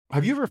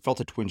Have you ever felt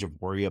a twinge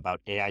of worry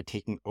about AI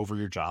taking over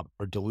your job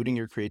or diluting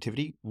your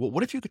creativity? Well,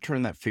 what if you could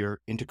turn that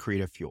fear into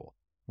creative fuel?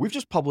 We've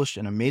just published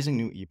an amazing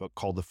new ebook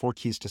called The 4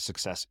 Keys to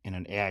Success in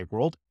an AI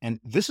World,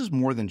 and this is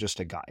more than just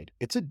a guide.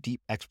 It's a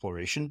deep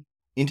exploration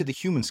into the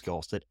human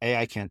skills that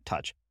AI can't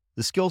touch,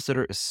 the skills that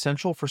are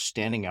essential for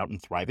standing out and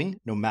thriving,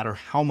 no matter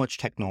how much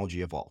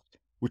technology evolves.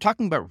 We're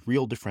talking about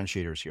real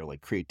differentiators here,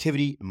 like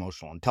creativity,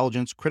 emotional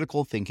intelligence,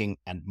 critical thinking,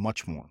 and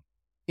much more.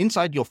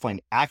 Inside, you'll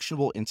find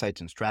actionable insights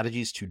and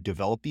strategies to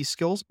develop these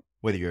skills,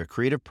 whether you're a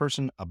creative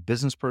person, a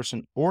business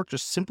person, or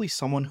just simply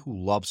someone who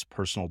loves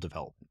personal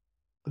development.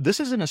 This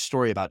isn't a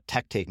story about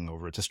tech taking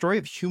over. It's a story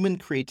of human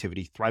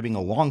creativity thriving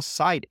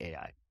alongside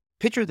AI.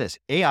 Picture this,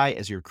 AI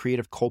as your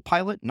creative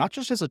co-pilot, not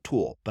just as a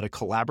tool, but a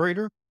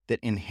collaborator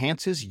that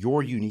enhances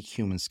your unique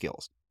human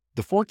skills.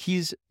 The 4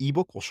 Keys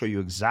ebook will show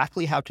you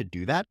exactly how to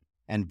do that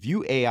and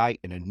view AI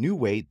in a new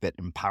way that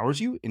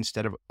empowers you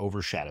instead of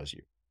overshadows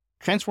you.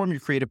 Transform your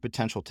creative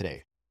potential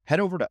today. Head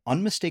over to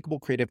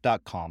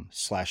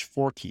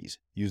unmistakablecreative.com/4keys.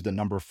 Use the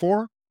number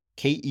 4,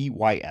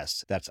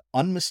 KEYS. That's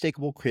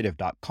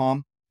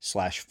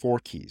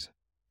unmistakablecreative.com/4keys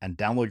and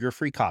download your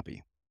free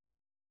copy.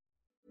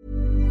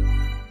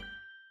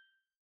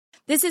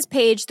 This is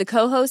Paige, the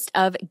co-host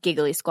of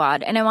Giggly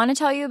Squad, and I want to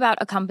tell you about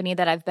a company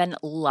that I've been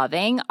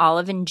loving,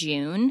 Olive &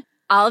 June.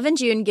 Olive &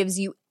 June gives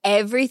you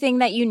everything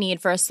that you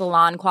need for a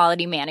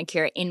salon-quality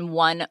manicure in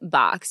one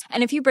box.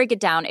 And if you break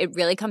it down, it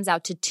really comes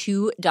out to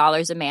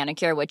 $2 a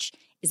manicure, which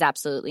is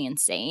absolutely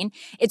insane.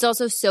 It's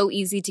also so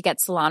easy to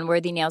get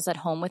salon-worthy nails at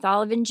home with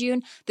Olive &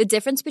 June. The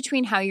difference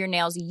between how your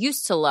nails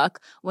used to look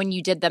when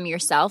you did them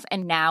yourself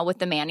and now with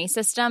the Mani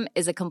system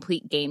is a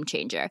complete game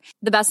changer.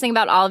 The best thing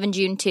about Olive &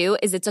 June, too,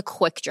 is it's a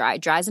quick dry.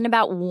 Dries in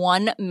about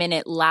 1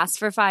 minute, lasts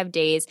for 5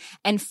 days,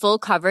 and full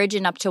coverage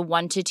in up to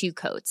 1 to 2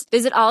 coats.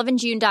 Visit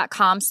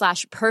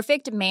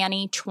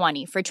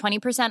oliveandjune.com/perfectmani20 for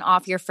 20%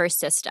 off your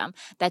first system.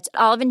 That's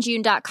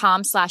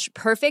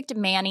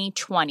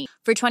oliveandjune.com/perfectmani20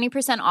 for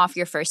 20% off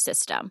your first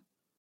system.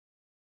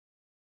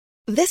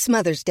 This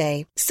Mother's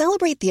Day,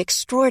 celebrate the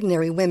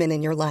extraordinary women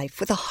in your life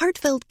with a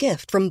heartfelt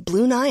gift from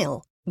Blue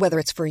Nile. Whether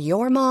it's for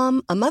your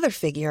mom, a mother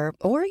figure,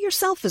 or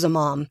yourself as a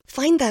mom,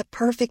 find that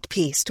perfect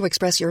piece to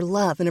express your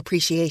love and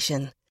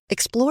appreciation.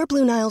 Explore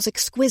Blue Nile's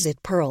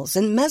exquisite pearls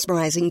and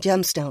mesmerizing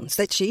gemstones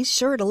that she's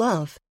sure to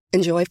love.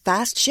 Enjoy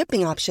fast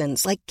shipping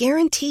options like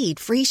guaranteed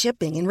free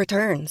shipping and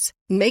returns.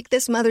 Make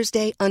this Mother's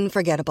Day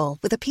unforgettable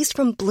with a piece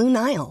from Blue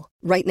Nile.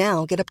 Right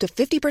now, get up to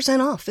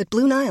 50% off at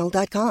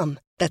BlueNile.com.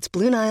 That's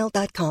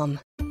BlueNile.com.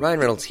 Ryan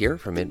Reynolds here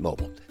from Mint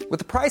Mobile. With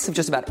the price of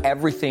just about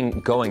everything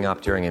going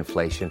up during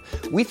inflation,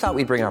 we thought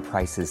we'd bring our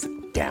prices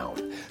down.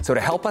 So to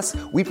help us,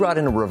 we brought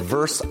in a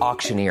reverse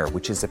auctioneer,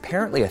 which is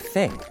apparently a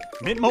thing.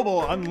 Mint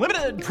Mobile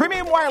Unlimited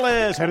Premium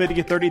Wireless. How to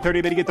get 30,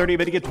 30, bit to get 30,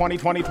 bit to get 20,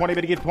 20, 20,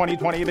 bit to get 20,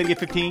 20, bit to get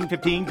 15,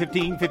 15,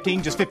 15,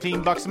 15, just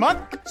 $15 a month?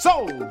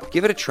 Sold!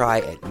 Give it a try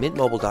at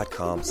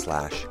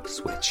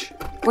mintmobile.com/switch.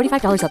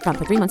 $45 up front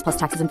for 3 months plus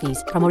taxes and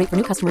fees. Promo rate for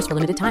new customers for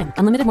limited time.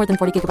 Unlimited more than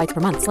 40 gigabytes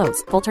per month.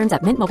 Slows full terms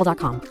at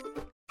mintmobile.com.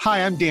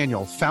 Hi, I'm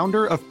Daniel,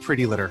 founder of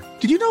Pretty Litter.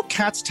 Did you know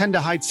cats tend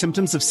to hide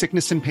symptoms of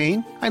sickness and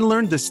pain? I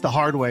learned this the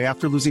hard way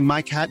after losing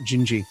my cat,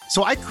 Gingy.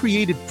 So I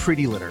created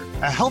Pretty Litter,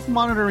 a health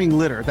monitoring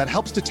litter that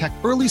helps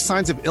detect early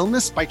signs of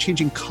illness by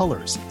changing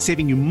colors,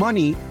 saving you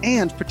money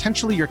and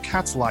potentially your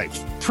cat's life.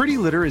 Pretty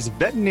Litter is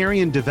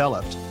veterinarian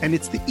developed, and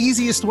it's the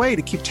easiest way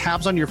to keep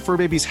tabs on your fur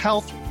baby's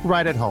health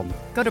right at home.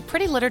 Go to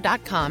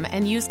prettylitter.com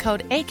and use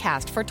code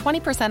ACAST for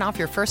 20% off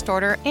your first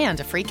order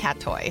and a free cat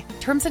toy.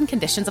 Terms and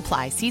conditions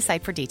apply. See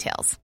site for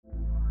details.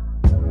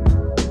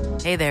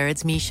 Hey there,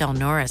 it's Michelle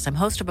Norris. I'm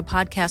host of a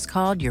podcast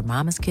called Your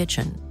Mama's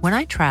Kitchen. When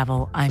I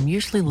travel, I'm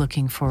usually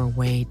looking for a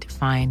way to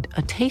find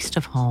a taste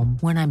of home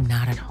when I'm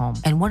not at home.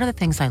 And one of the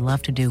things I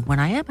love to do when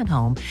I am at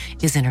home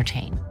is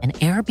entertain. And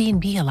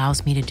Airbnb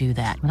allows me to do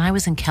that. When I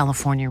was in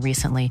California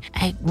recently,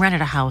 I rented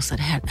a house that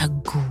had a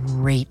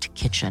great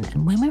kitchen.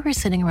 And when we were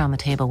sitting around the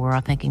table, we were all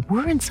thinking,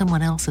 we're in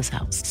someone else's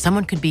house.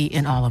 Someone could be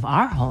in all of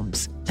our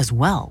homes as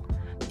well.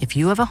 If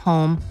you have a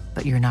home,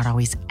 but you're not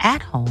always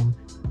at home,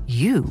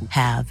 you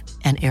have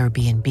an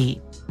Airbnb.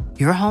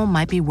 Your home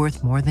might be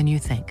worth more than you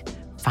think.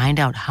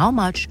 Find out how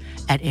much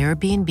at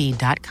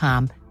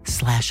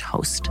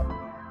airbnb.com/host.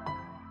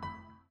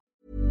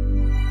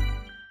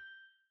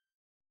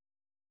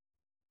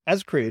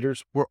 As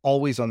creators, we're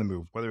always on the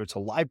move. Whether it's a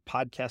live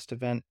podcast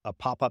event, a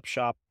pop-up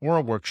shop, or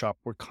a workshop,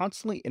 we're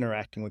constantly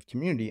interacting with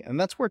community, and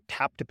that's where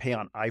Tap to Pay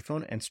on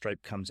iPhone and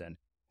Stripe comes in.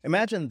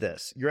 Imagine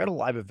this. You're at a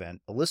live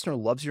event, a listener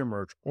loves your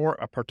merch, or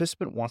a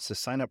participant wants to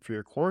sign up for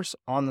your course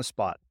on the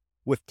spot.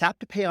 With Tap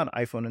to Pay on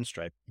iPhone and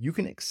Stripe, you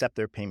can accept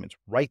their payments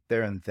right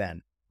there and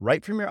then,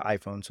 right from your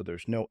iPhone, so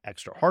there's no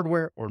extra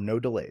hardware or no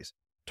delays.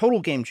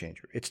 Total game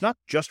changer. It's not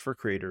just for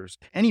creators.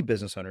 Any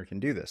business owner can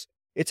do this.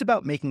 It's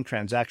about making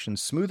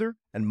transactions smoother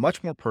and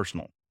much more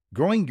personal,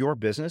 growing your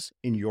business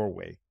in your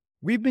way.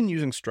 We've been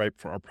using Stripe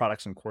for our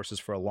products and courses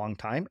for a long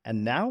time,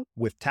 and now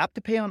with Tap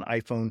to Pay on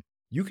iPhone,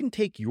 you can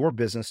take your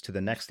business to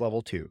the next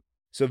level too.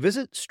 So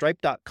visit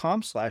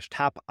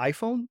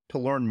stripe.com/tapiphone to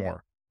learn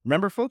more.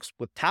 Remember, folks,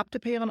 with Tap to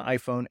Pay on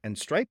iPhone and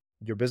Stripe,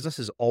 your business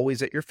is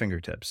always at your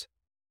fingertips.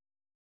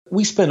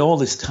 We spend all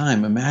this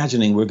time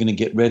imagining we're going to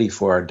get ready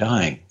for our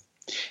dying.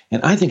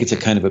 And I think it's a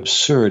kind of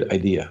absurd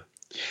idea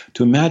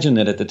to imagine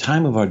that at the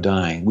time of our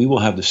dying, we will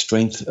have the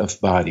strength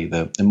of body,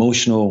 the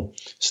emotional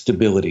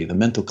stability, the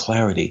mental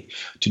clarity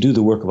to do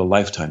the work of a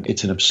lifetime.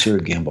 It's an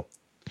absurd gamble.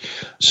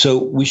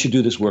 So we should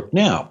do this work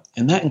now.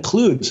 And that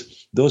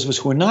includes those of us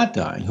who are not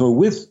dying, who are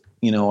with,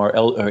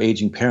 our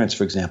aging parents,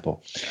 for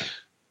example.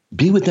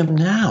 Be with them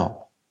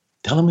now.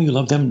 Tell them you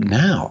love them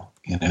now,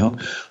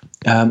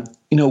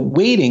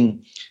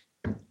 waiting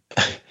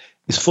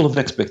is full of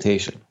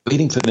expectation.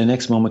 Waiting for the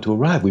next moment to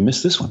arrive. We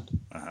miss this one,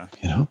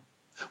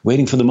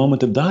 Waiting for the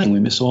moment of dying.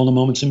 We miss all the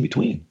moments in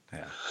between.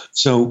 Yeah.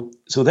 So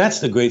that's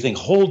the great thing.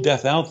 Hold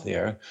death out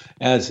there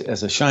as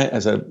a shine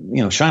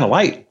a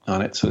light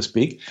on it, so to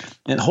speak,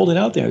 and hold it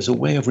out there as a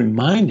way of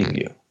reminding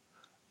you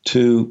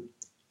to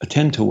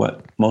attend to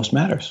what most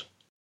matters.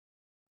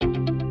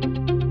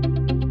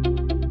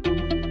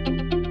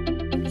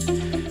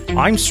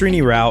 I'm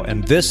Srini Rao,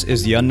 and this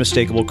is the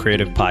Unmistakable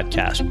Creative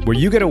Podcast, where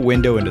you get a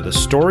window into the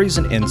stories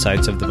and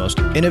insights of the most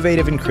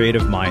innovative and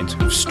creative minds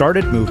who've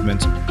started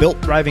movements, built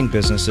thriving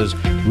businesses,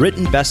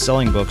 written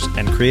best-selling books,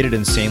 and created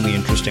insanely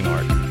interesting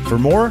art. For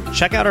more,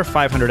 check out our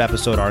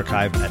 500-episode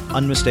archive at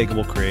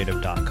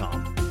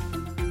unmistakablecreative.com.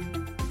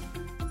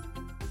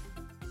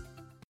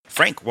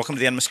 Frank, welcome to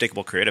the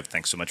Unmistakable Creative.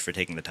 Thanks so much for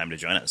taking the time to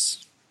join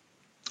us.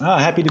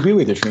 Happy to be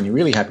with you, Srini.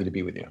 Really happy to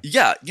be with you.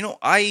 Yeah.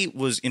 I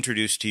was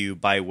introduced to you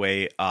by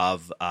way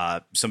of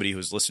somebody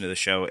who's listened to the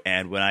show.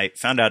 And when I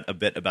found out a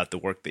bit about the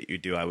work that you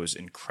do, I was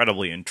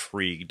incredibly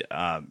intrigued,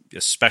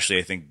 especially,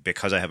 I think,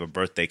 because I have a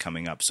birthday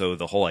coming up. So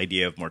the whole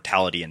idea of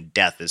mortality and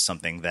death is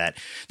something that,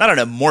 not in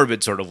a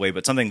morbid sort of way,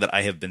 but something that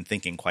I have been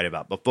thinking quite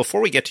about. But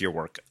before we get to your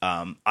work,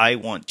 I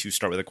want to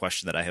start with a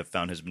question that I have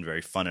found has been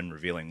very fun and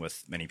revealing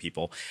with many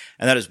people.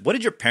 And that is, what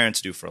did your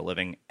parents do for a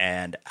living?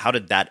 And how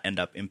did that end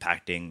up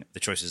impacting the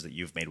choices that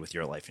you've made with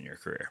your life and your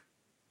career?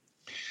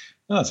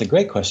 Oh, that's a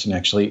great question,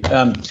 actually.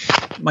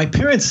 My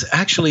parents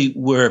actually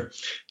worked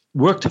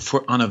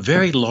on a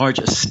very large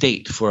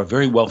estate for a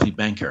very wealthy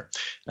banker.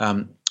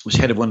 Was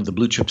head of one of the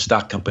blue chip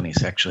stock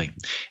companies, actually.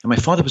 And my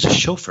father was a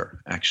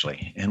chauffeur,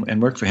 actually,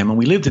 and worked for him. And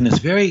we lived in this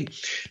very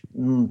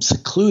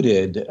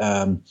secluded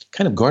kind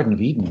of Garden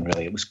of Eden,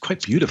 really. It was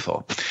quite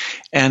beautiful.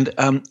 And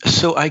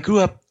so I grew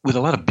up with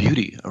a lot of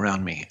beauty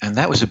around me. And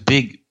that was a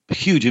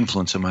huge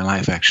influence on my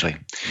life, actually.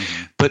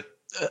 Mm-hmm. But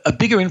a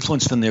bigger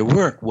influence than their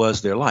work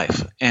was their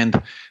life.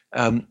 And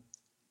when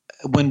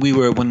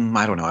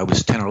I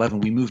was 10 or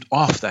 11, we moved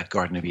off that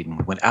Garden of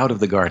Eden, went out of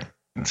the garden,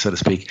 so to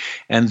speak,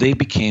 and they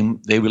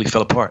really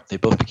fell apart. They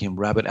both became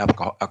rabid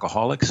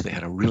alcoholics. They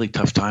had a really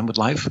tough time with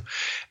life,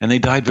 and they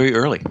died very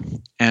early.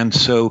 And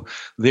so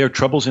their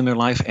troubles in their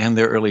life and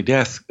their early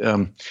death,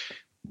 it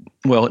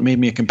made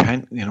me a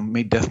companion,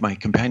 made death my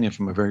companion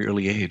from a very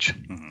early age.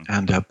 Mm-hmm.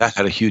 And that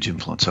had a huge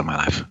influence on my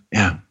life.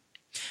 Yeah.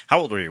 How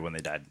old were you when they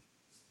died?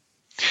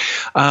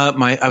 I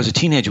was a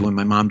teenager when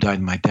my mom died,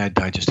 and my dad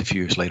died just a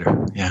few years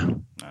later. Yeah.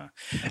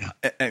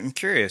 I'm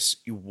curious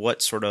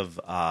what sort of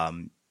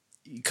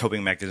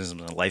coping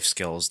mechanisms and life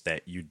skills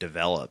that you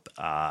develop,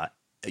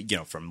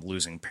 from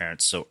losing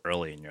parents so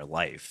early in your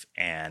life.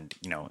 And,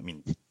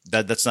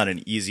 that's not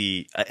an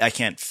easy – I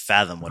can't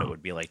fathom what it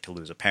would be like to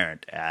lose a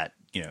parent at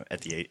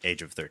the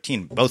age of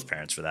 13, both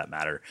parents for that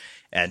matter,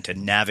 and to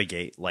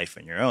navigate life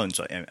on your own.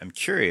 So I'm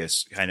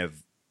curious kind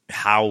of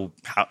how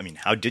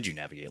did you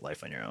navigate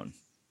life on your own?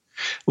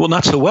 Well,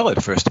 not so well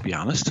at first, to be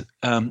honest.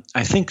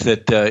 I think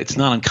that it's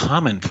not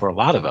uncommon for a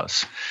lot of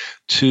us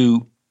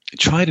to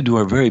try to do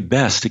our very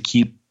best to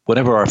keep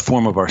whatever our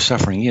form of our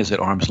suffering is at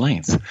arm's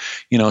length.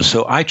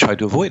 So I tried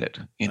to avoid it.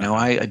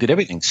 I did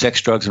everything,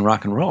 sex, drugs, and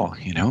rock and roll.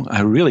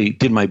 I really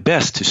did my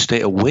best to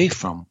stay away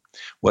from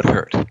what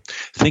hurt,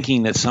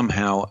 thinking that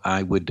somehow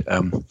I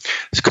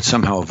could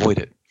somehow avoid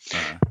it.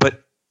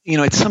 But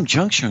at some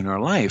juncture in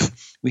our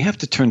life, we have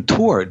to turn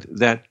toward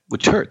that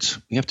which hurts.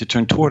 We have to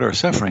turn toward our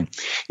suffering.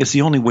 It's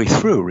the only way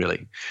through,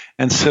 really.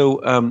 And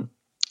so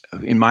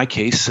in my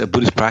case,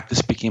 Buddhist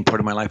practice became part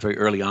of my life very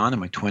early on in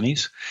my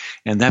 20s.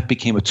 And that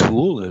became a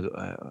tool,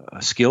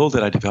 a skill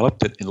that I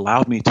developed that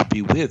allowed me to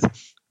be with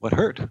what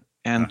hurt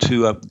and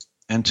to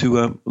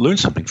learn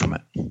something from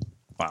it.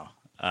 Wow.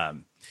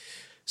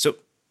 So,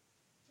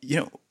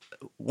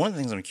 one of the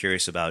things I'm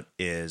curious about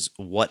is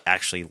what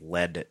actually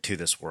led to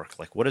this work.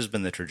 Like, what has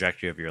been the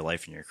trajectory of your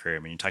life and your career? I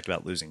mean, you talked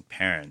about losing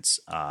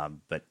parents,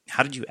 but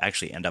how did you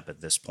actually end up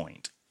at this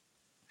point?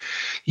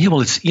 Yeah,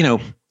 well, it's,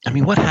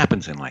 what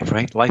happens in life,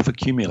 right? Life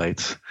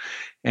accumulates.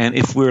 And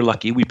if we're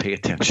lucky, we pay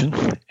attention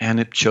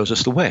and it shows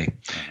us the way.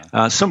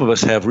 Some of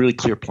us have really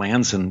clear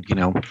plans and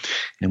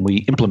we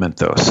implement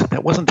those.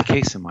 That wasn't the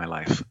case in my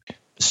life.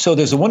 So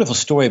there's a wonderful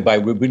story by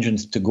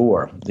Rabindranath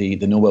Tagore, the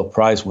Nobel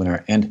Prize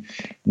winner and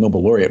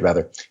Nobel laureate,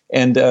 rather.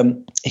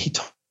 And he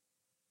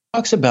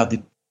talks about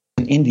in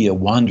India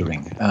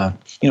wandering,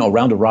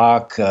 around a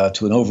rock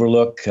to an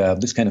overlook,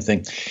 this kind of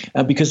thing,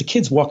 because the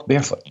kids walked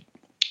barefoot.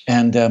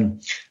 And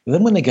then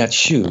when they got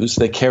shoes,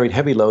 they carried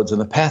heavy loads,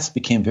 and the paths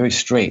became very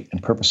straight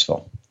and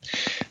purposeful.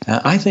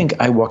 I think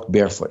I walked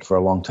barefoot for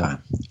a long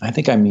time. I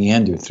think I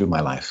meandered through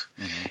my life.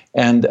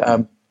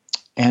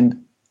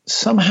 And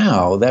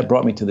somehow that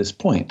brought me to this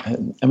point.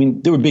 I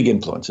mean, there were big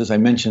influences. I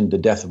mentioned the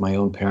death of my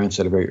own parents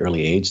at a very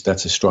early age.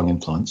 That's a strong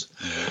influence.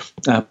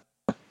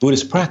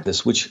 Buddhist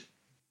practice, which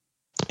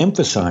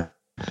emphasized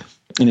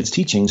in its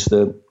teachings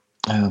the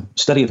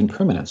study of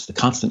impermanence, the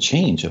constant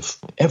change of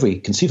every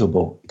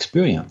conceivable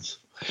experience.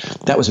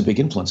 That was a big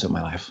influence in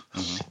my life.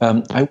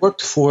 I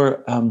worked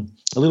for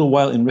a little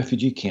while in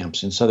refugee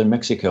camps in southern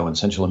Mexico and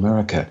Central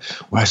America,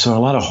 where I saw a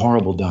lot of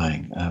horrible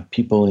dying,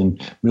 people in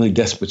really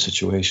desperate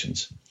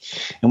situations.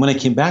 And when I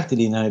came back to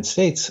the United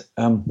States,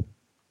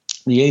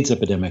 the AIDS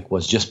epidemic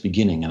was just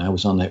beginning, and I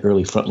was on the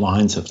early front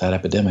lines of that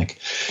epidemic,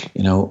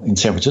 in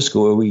San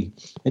Francisco, where we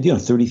had,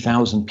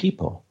 30,000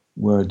 people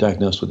were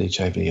diagnosed with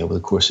HIV over the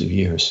course of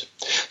years.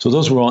 So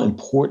those were all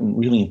important,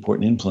 really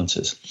important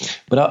influences.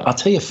 But I'll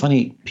tell you a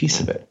funny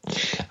piece of it.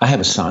 I have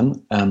a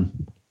son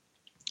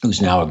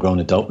who's now a grown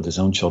adult with his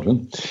own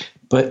children.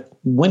 But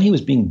when he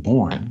was being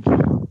born,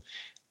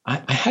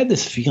 I had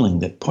this feeling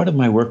that part of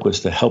my work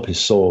was to help his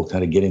soul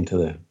kind of get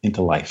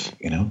into life,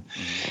 And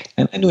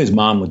I knew his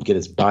mom would get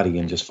his body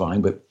in just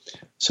fine. But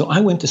so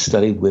I went to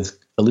study with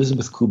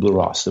Elizabeth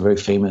Kubler-Ross, the very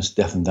famous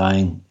death and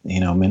dying,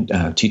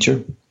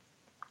 teacher.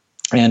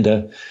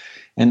 And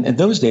in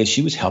those days,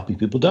 she was helping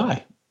people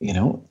die,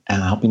 and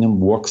helping them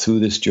walk through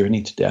this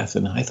journey to death.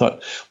 And I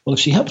thought, well, if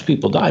she helps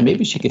people die,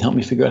 maybe she can help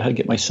me figure out how to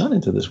get my son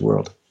into this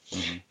world.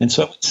 And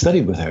so I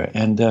studied with her,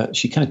 and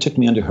she kind of took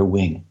me under her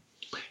wing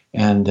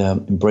and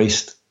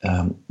embraced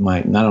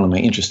not only my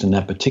interest in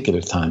that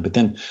particular time, but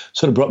then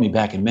sort of brought me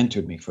back and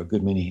mentored me for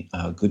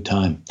a good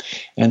time.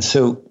 And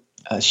so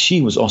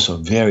she was also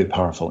a very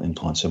powerful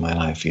influence in my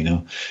life,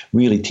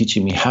 really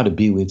teaching me how to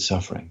be with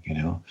suffering,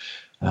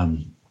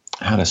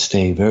 how to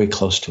stay very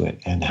close to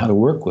it, and how to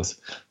work with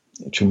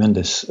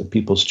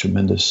people's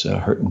tremendous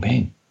hurt and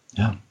pain.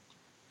 Yeah.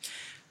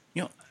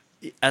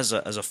 As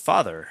a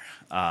father,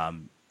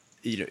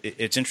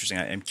 it's interesting.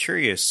 I'm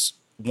curious,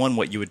 one,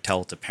 what you would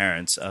tell to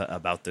parents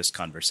about this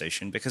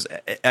conversation, because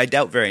I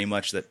doubt very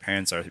much that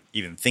parents are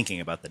even thinking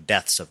about the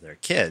deaths of their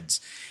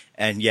kids,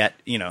 and yet,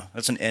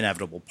 that's an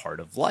inevitable part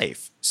of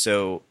life.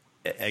 So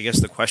I guess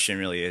the question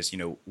really is,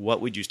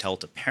 what would you tell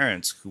to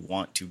parents who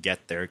want to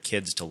get their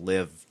kids to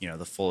live,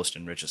 the fullest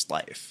and richest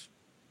life?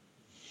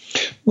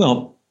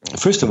 Well,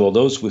 first of all,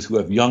 those who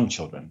have young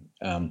children,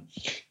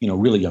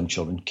 really young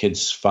children,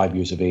 kids 5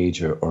 years of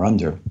age or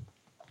under,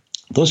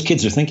 those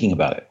kids are thinking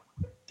about it.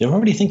 They're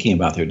already thinking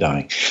about their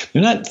dying.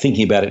 They're not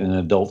thinking about it in an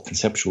adult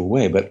conceptual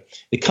way, but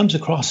it comes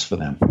across for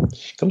them.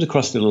 It comes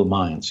across their little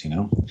minds,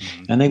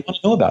 and they want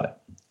to know about it.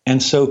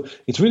 And so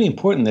it's really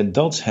important that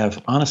adults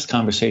have honest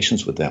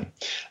conversations with them.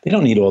 They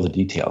don't need all the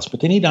details,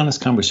 but they need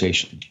honest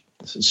conversation.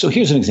 So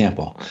here's an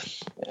example.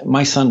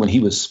 My son, when he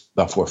was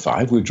about 4 or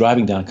 5, we were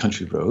driving down a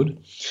country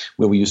road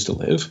where we used to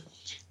live.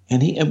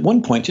 And he, at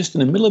one point, just in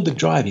the middle of the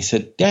drive, he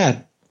said,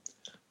 "Dad,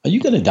 are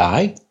you going to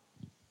die?"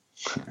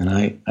 And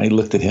I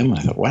looked at him and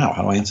I thought, wow,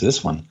 how do I answer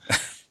this one?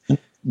 And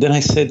then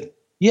I said,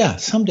 "Yeah,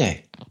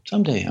 someday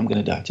I'm going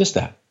to die. Just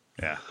that.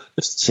 Yeah.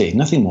 Just say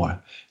nothing more."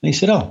 And he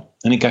said, "Oh,"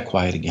 and he got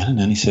quiet again. And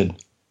then he said,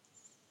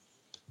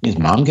 "Is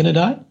Mom going to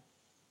die?"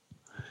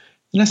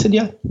 And I said,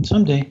 "Yeah,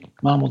 someday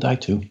Mom will die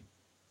too.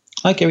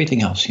 Like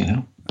everything else,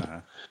 And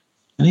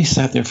he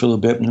sat there for a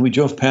little bit, and we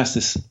drove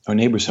past our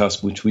neighbor's house,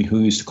 who we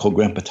used to call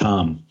Grandpa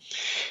Tom.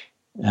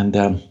 And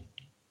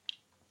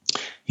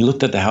he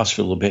looked at the house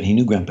for a little bit. He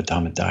knew Grandpa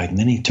Tom had died. And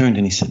then he turned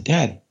and he said,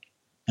 "Dad,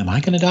 am I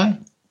going to die?"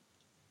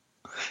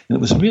 And it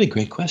was a really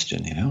great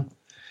question,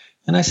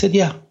 And I said,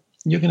 "Yeah,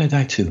 you're going to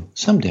die too.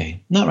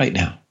 Someday. Not right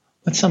now,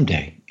 but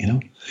someday,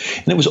 And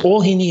it was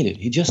all he needed.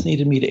 He just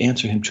needed me to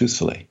answer him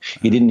truthfully.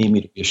 He didn't need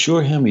me to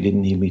reassure him. He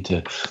didn't need me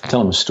to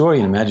tell him a story,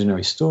 an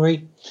imaginary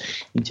story.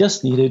 He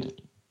just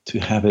needed to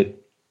have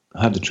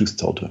the truth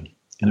told to him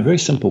in a very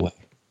simple way.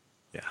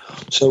 Yeah.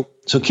 So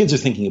kids are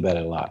thinking about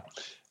it a lot.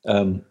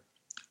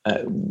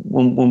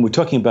 When we're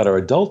talking about our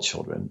adult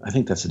children, I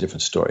think that's a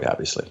different story,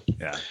 obviously.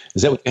 Yeah.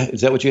 Is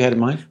that what you had in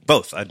mind?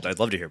 Both. I'd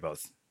love to hear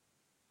both.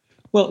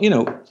 Well,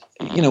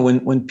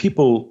 when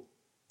people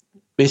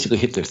basically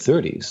hit their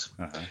 30s,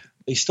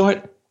 they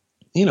start,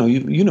 you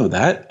know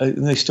that,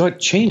 and they start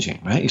changing,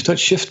 right? You start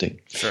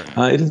shifting. Sure.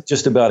 It isn't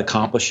just about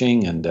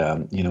accomplishing and,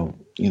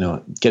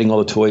 getting all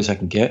the toys I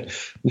can get.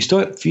 We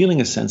start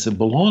feeling a sense of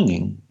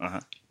belonging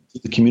to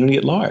the community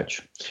at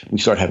large. We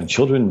start having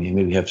children. We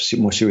maybe have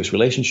more serious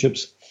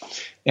relationships.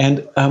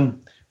 And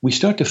we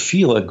start to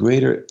feel a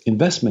greater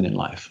investment in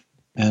life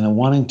and a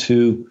wanting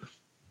to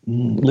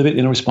live it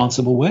in a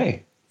responsible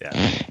way.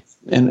 Yeah.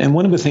 And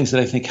one of the things that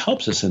I think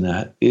helps us in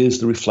that is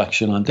the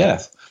reflection on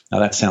death. Now,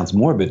 that sounds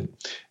morbid,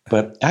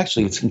 but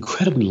actually it's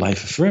incredibly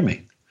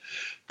life-affirming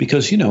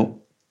because,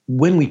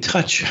 when we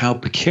touch how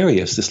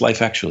precarious this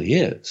life actually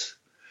is,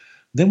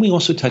 then we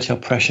also touch how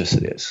precious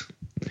it is.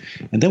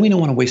 And then we don't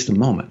want to waste a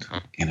moment,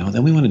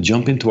 then we want to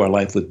jump into our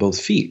life with both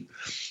feet.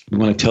 We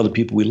want to tell the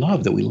people we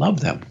love that we love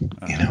them,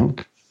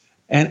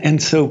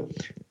 And so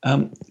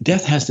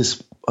death has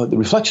this, the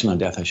reflection on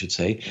death, I should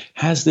say,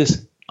 has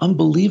this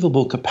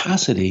unbelievable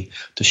capacity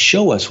to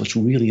show us what's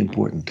really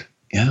important.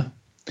 Yeah.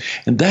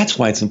 And that's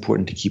why it's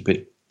important to keep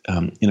it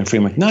in a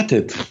framework, not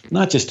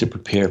just to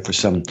prepare for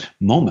some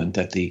moment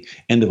at the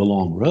end of a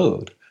long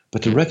road,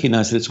 but to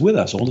recognize that it's with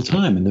us all the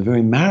time in the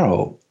very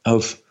marrow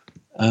of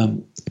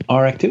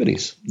our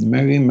activities, the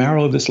very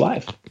marrow of this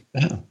life.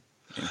 Yeah.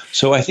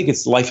 So I think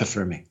it's life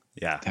affirming.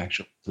 Yeah.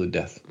 Actual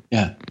death.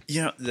 Yeah.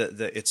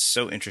 It's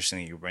so interesting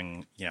that you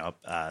bring,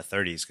 up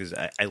 30s, because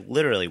I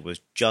literally was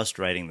just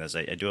writing this.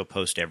 I do a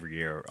post every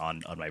year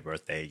on my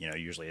birthday.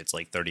 Usually it's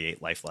like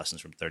 38 life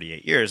lessons from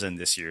 38 years. And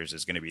this year's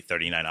is going to be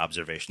 39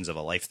 observations of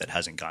a life that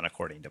hasn't gone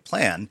according to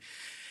plan.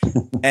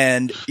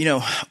 And,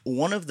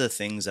 one of the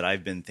things that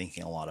I've been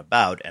thinking a lot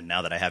about, and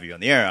now that I have you on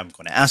the air, I'm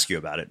going to ask you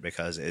about it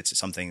because it's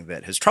something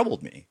that has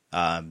troubled me.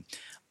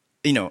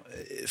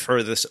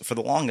 For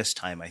the longest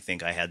time, I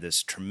think I had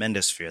this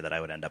tremendous fear that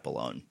I would end up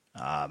alone.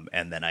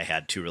 And then I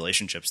had two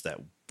relationships that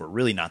were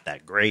really not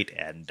that great.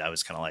 And I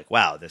was kind of like,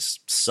 wow, this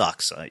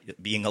sucks.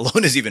 Being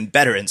alone is even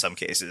better in some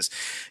cases,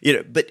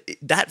 but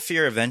that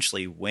fear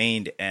eventually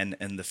waned. And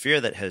the fear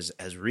that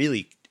has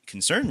really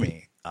concerned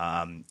me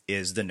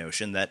is the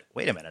notion that,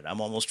 wait a minute, I'm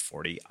almost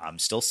 40. I'm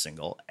still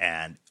single.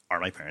 And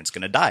are my parents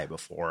going to die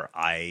before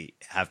I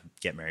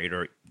get married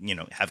or,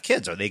 have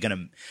kids? Are they going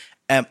to...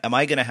 Am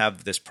I going to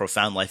have this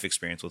profound life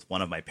experience with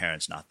one of my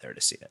parents not there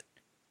to see it?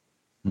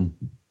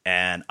 Mm-hmm.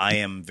 And I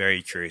am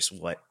very curious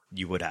what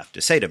you would have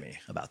to say to me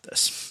about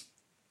this.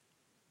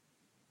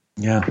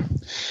 Yeah.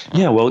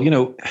 Yeah. Well,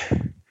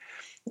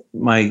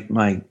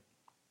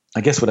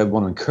 I guess what I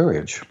want to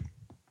encourage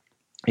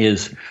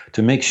is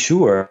to make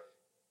sure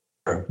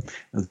we're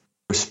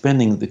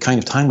spending the kind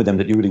of time with them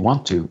that you really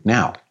want to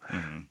now.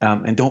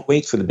 And don't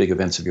wait for the big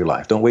events of your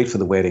life. Don't wait for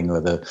the wedding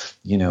or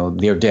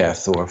their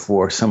death or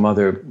for some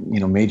other,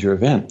 major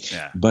event.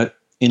 Yeah. But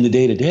in the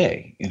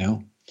day-to-day,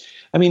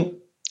 I mean,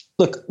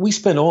 look, we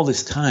spend all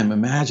this time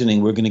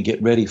imagining we're going to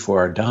get ready for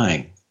our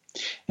dying.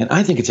 And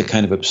I think it's a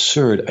kind of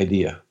absurd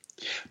idea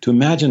to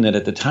imagine that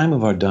at the time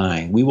of our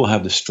dying, we will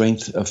have the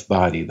strength of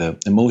body, the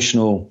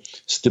emotional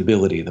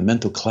stability, the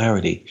mental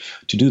clarity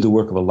to do the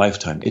work of a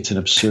lifetime. It's an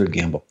absurd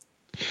gamble.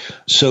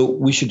 So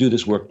we should do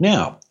this work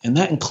now. And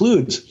that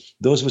includes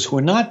those of us who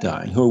are not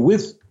dying, who are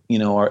with,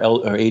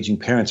 our aging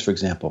parents, for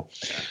example.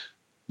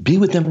 Be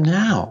with them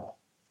now.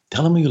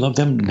 Tell them you love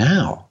them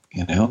now,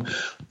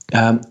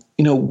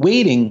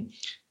 Waiting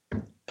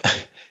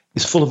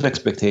is full of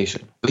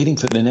expectation. Waiting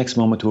for the next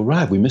moment to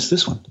arrive. We miss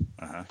this one,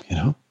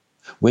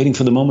 Waiting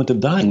for the moment of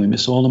dying. We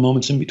miss all the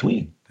moments in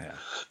between. Yeah.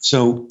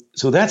 So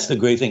that's the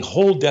great thing.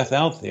 Hold death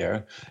out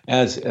there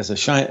as a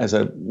shine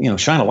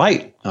a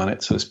light on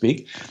it, so to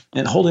speak,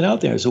 and hold it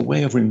out there as a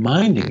way of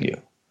reminding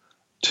you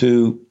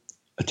to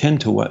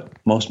attend to what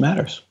most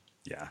matters.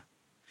 Yeah.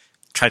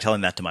 Try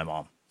telling that to my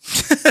mom.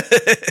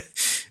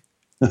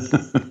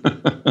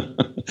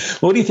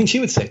 What do you think she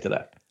would say to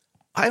that?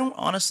 I don't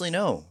honestly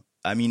know.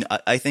 I mean,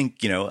 I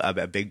think,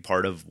 a big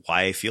part of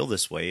why I feel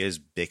this way is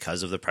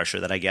because of the pressure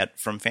that I get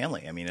from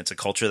family. I mean, it's a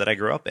culture that I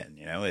grew up in,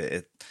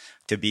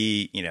 to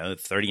be,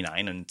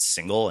 39 and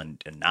single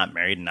and not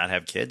married and not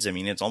have kids. I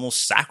mean, it's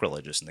almost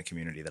sacrilegious in the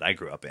community that I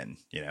grew up in,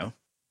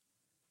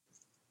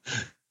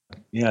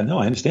 Yeah, no,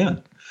 I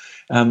understand.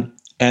 And,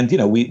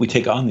 we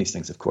take on these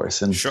things, of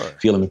course, and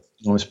feel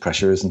enormous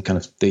pressures and kind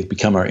of they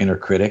become our inner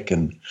critic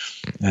and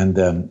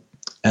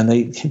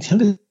they tend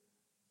to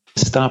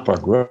stop our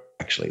growth,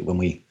 actually, when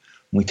we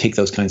take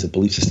those kinds of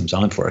belief systems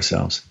on for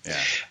ourselves.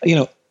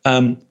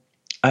 Yeah.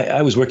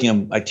 I was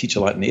working I teach a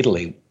lot in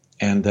Italy,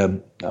 and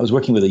I was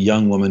working with a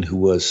young woman who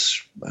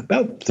was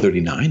about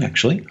 39,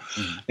 actually,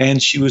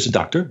 and she was a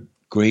doctor,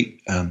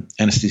 great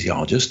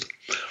anesthesiologist,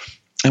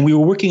 and we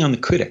were working on the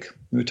critic.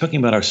 We were talking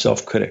about our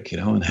self-critic,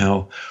 and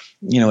how,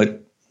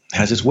 it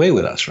has its way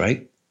with us,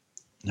 right?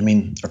 I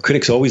mean, our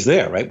critic's always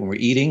there, right? When we're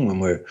eating, when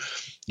we're,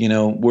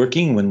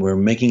 working, when we're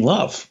making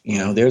love,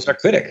 there's our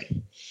critic.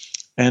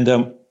 And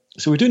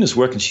so we're doing this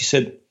work, and she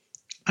said,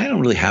 I don't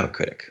really have a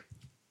critic.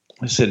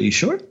 I said, are you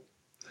sure?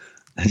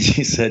 And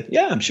she said,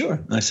 yeah, I'm sure.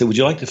 And I said, would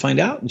you like to find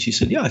out? And she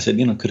said, yeah. I said,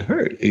 could it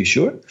hurt? Are you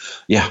sure?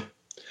 Yeah.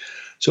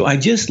 So I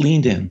just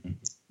leaned in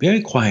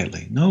very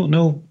quietly.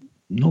 No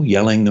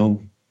yelling,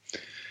 no.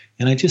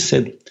 And I just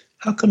said,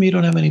 how come you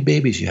don't have any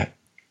babies yet?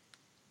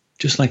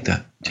 Just like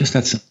that. Just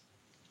that simple.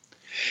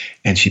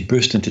 And she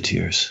burst into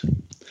tears.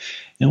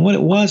 And what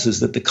it was is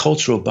that the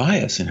cultural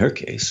bias in her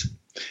case,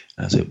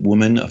 as a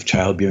woman of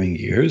childbearing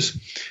years,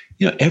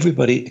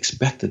 everybody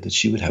expected that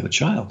she would have a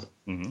child.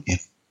 Mm-hmm.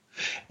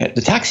 And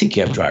the taxi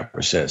cab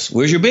driver says,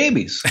 where's your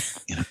babies?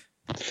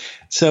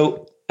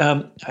 So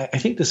I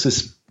think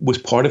this was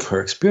part of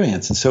her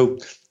experience. And so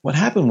what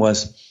happened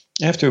was,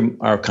 after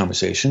our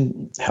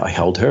conversation, I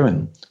held her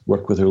and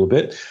worked with her a little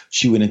bit.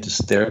 She went into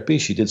therapy.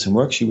 She did some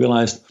work. She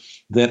realized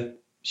that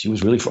she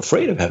was really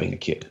afraid of having a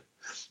kid.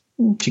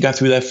 She got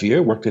through that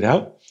fear, worked it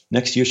out,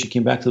 Next year, she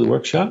came back to the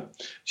workshop.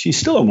 She's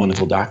still a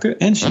wonderful doctor,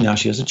 and now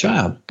she has a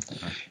child.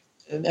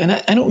 And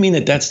I don't mean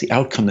that that's the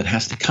outcome that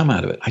has to come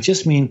out of it. I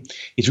just mean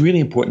it's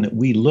really important that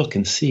we look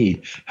and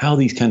see how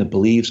these kind of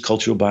beliefs,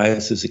 cultural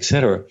biases, et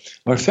cetera,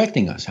 are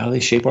affecting us, how they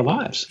shape our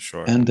lives.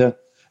 Sure. And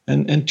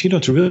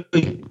to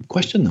really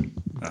question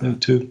them,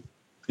 to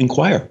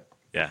inquire.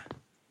 Yeah.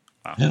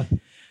 Wow.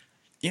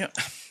 Yeah.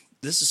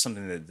 This is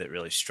something that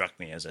really struck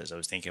me as I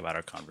was thinking about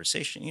our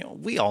conversation.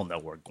 We all know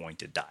we're going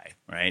to die,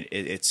 right?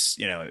 It's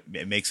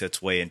it makes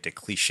its way into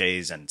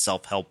cliches and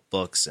self-help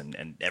books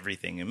and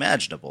everything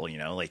imaginable.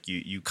 Like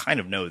you kind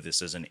of know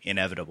this is an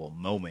inevitable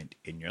moment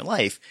in your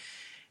life.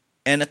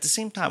 And at the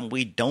same time,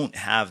 we don't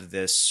have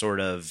this sort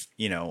of,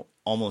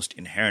 almost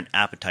inherent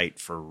appetite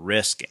for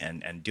risk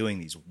and doing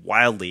these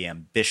wildly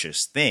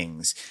ambitious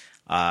things.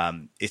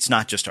 It's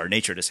not just our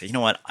nature to say, you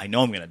know what, I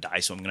know I'm going to die,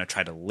 so I'm going to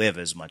try to live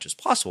as much as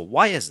possible.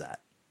 Why is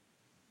that?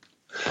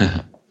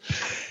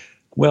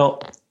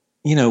 Well,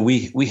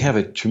 we have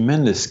a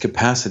tremendous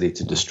capacity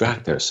to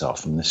distract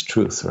ourselves from this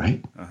truth,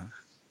 right?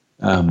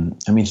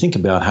 Think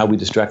about how we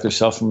distract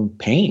ourselves from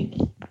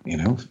pain,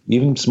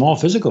 even small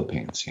physical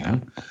pains,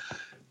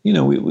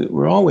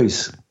 we're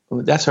always,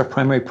 that's our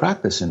primary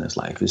practice in this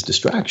life is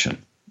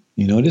distraction.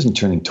 It isn't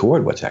turning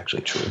toward what's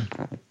actually true.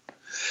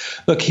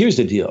 Look, here's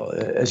the deal.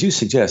 As you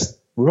suggest,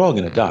 we're all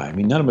going to die.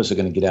 None of us are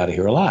going to get out of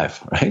here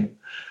alive, right?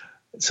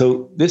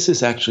 So this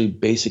is actually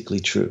basically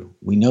true.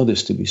 We know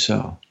this to be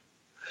so.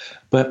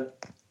 But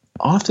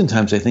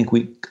oftentimes I think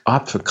we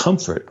opt for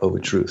comfort over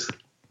truth.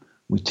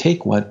 We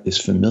take what is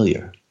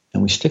familiar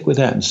and we stick with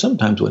that. And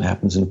sometimes what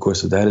happens in the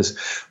course of that is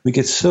we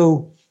get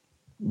so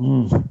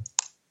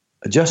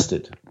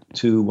adjusted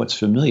to what's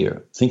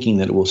familiar, thinking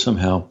that it will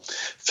somehow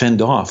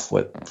fend off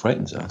what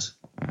frightens us,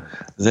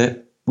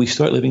 that we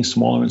start living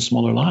smaller and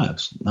smaller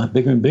lives, not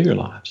bigger and bigger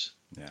lives.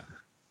 Yeah.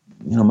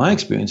 My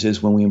experience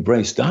is when we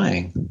embrace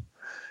dying,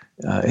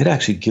 it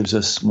actually gives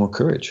us more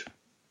courage.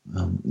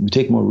 We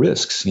take more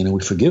risks. We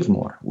forgive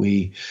more.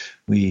 We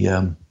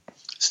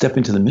step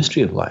into the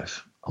mystery of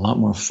life a lot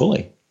more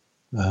fully.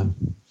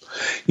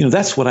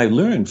 That's what I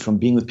learned from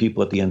being with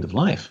people at the end of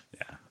life.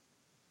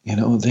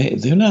 Yeah.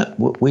 They're not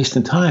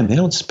wasting time. They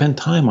don't spend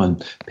time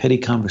on petty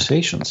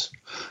conversations.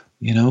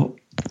 They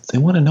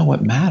want to know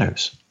what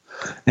matters.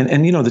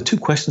 And the two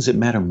questions that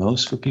matter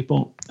most for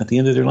people at the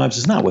end of their lives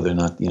is not whether or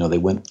not, they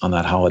went on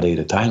that holiday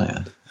to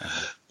Thailand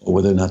or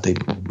whether or not they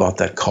bought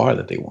that car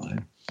that they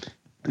wanted.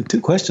 The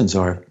two questions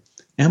are,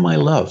 am I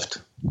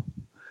loved?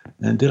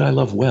 And did I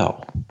love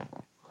well?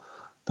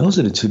 Those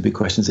are the two big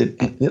questions.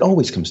 It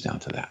always comes down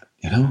to that,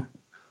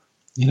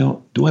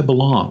 do I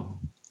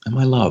belong? Am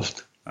I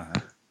loved?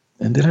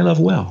 And did I love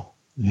well?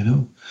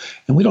 And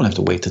we don't have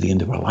to wait to the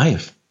end of our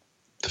life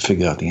to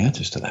figure out the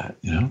answers to that,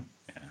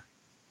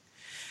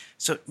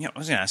 So, I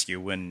was going to ask you,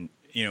 when,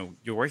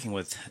 you're working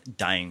with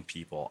dying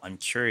people, I'm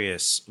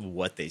curious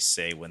what they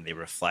say when they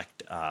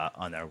reflect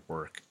on their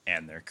work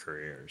and their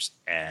careers.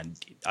 And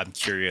I'm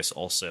curious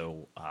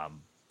also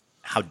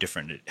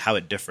how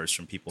it differs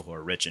from people who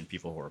are rich and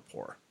people who are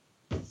poor.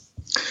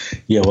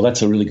 Yeah, well,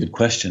 that's a really good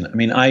question.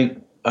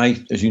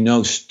 I, as you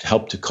know,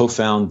 helped to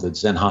co-found the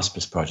Zen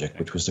Hospice Project,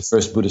 which was the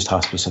first Buddhist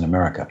hospice in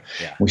America.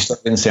 Yeah. We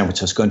started in San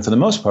Francisco, and for the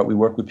most part, we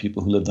worked with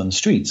people who lived on the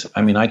streets.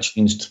 I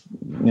changed,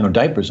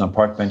 diapers on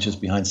park benches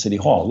behind City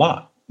Hall a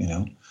lot,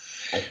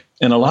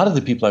 And a lot of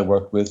the people I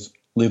worked with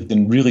lived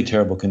in really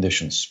terrible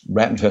conditions,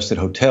 rat-infested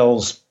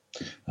hotels,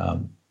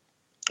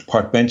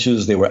 park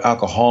benches. They were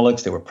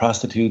alcoholics, they were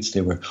prostitutes,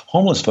 they were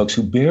homeless folks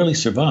who barely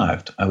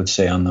survived, I would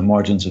say, on the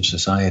margins of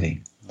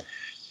society.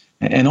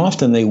 And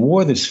often they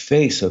wore this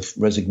face of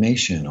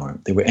resignation, or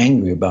they were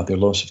angry about their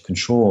loss of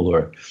control,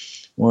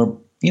 or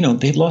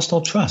they'd lost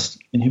all trust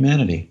in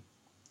humanity.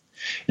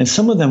 And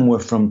some of them were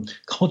from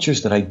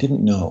cultures that I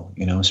didn't know,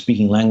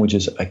 speaking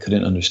languages I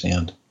couldn't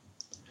understand.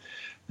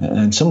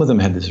 And some of them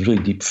had this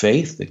really deep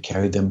faith that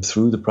carried them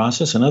through the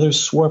process, and others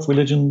swore off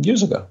religion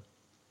years ago.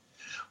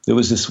 There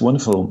was this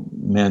wonderful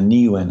man,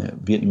 Nguyen, a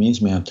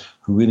Vietnamese man,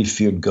 who really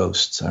feared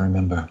ghosts, I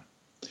remember.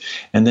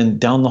 And then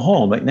down the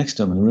hall, right next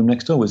to him, in the room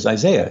next door, was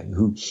Isaiah,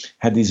 who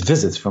had these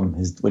visits from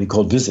what he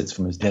called visits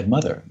from his dead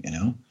mother,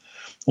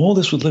 All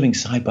this was living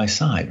side by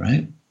side,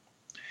 right?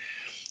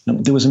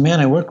 And there was a man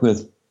I worked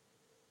with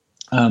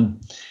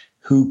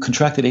who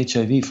contracted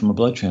HIV from a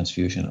blood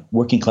transfusion, a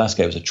working class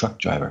guy, was a truck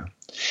driver.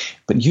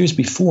 But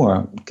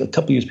a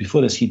couple years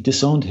before this, he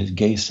disowned his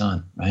gay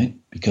son, right?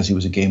 Because he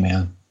was a gay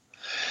man.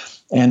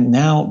 And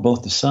now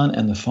both the son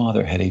and the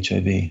father had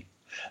HIV.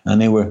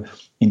 And they were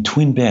in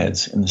twin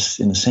beds in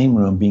the same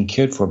room being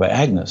cared for by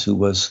Agnes, who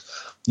was,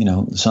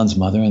 the son's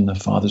mother and the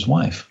father's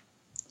wife.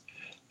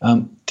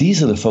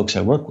 These are the folks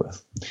I work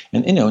with.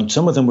 And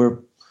some of them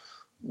were,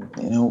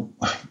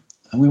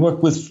 we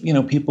worked with,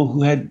 people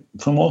who had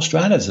from all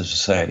stratas of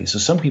society. So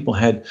some people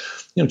had,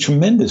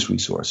 tremendous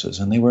resources,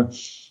 and they were,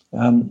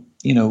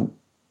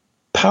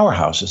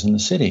 powerhouses in the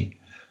city.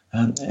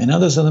 And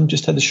others of them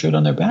just had the shirt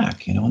on their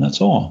back, and that's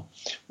all.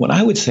 What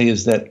I would say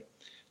is that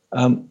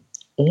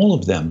all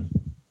of them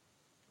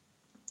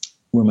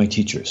were my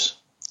teachers,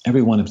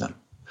 every one of them.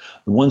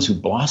 the ones who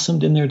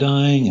blossomed in their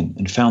dying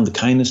and found the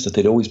kindness that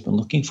they'd always been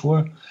looking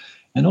for,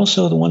 and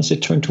also the ones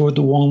that turned toward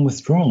the wall and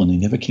withdrawal and they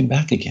never came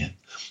back again.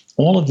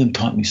 All of them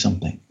taught me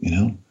something,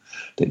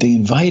 They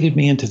invited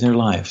me into their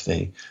life.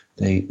 They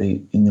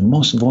in the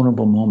most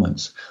vulnerable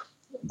moments,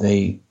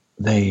 they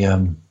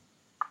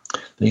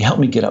helped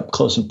me get up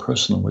close and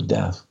personal with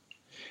death.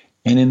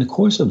 And in the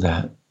course of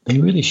that, they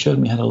really showed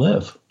me how to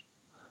live.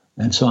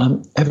 And so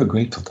I'm ever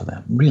grateful to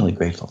them, really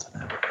grateful to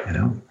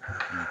them,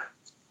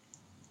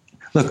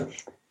 Look,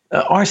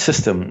 our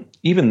system,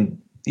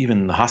 even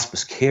the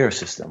hospice care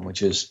system,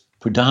 which is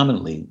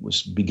predominantly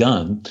was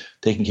begun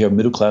taking care of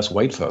middle-class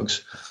white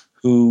folks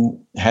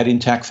who had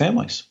intact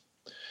families.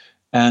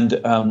 And,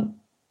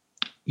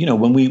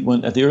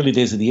 when at the early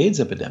days of the AIDS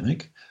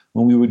epidemic,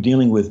 when we were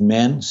dealing with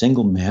men,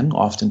 single men,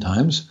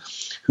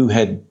 oftentimes, who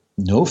had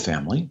no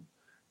family,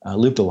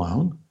 lived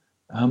alone,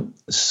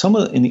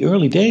 in the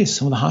early days,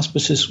 some of the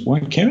hospices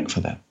weren't caring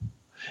for them.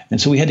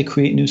 And so we had to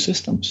create new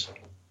systems.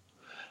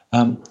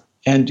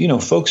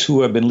 Folks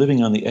who have been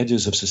living on the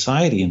edges of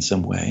society in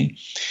some way,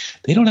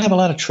 they don't have a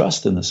lot of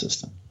trust in the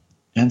system.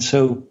 And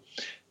so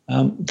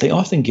they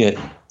often get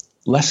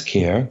less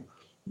care,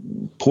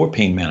 poor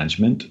pain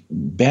management,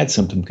 bad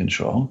symptom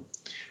control,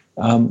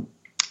 and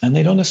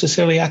they don't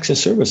necessarily access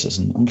services.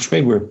 And I'm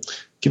afraid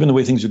given the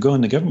way things are going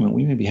in the government,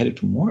 we may be headed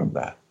to more of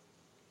that.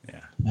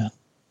 Yeah.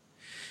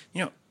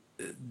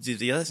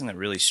 The other thing that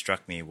really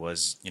struck me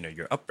was,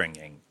 your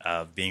upbringing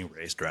of being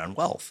raised around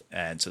wealth.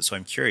 And so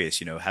I'm curious,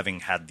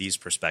 having had these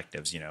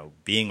perspectives,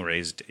 being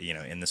raised,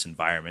 in this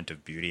environment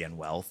of beauty and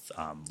wealth,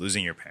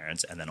 losing your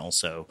parents, and then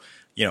also,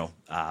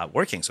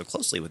 working so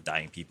closely with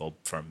dying people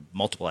from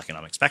multiple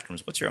economic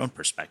spectrums. What's your own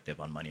perspective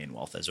on money and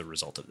wealth as a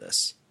result of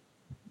this?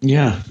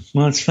 Yeah,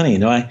 well, it's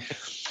funny,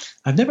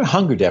 I've never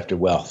hungered after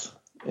wealth.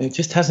 It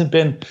just hasn't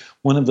been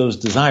one of those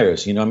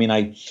desires. There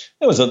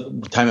was a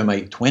time in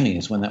my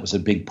 20s when that was a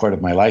big part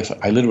of my life.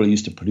 I literally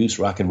used to produce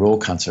rock and roll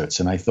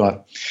concerts, and I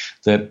thought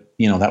that,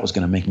 that was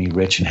going to make me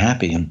rich and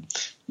happy, and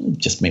it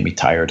just made me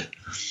tired.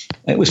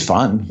 It was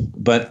fun,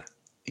 but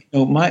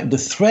the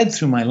thread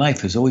through my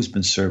life has always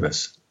been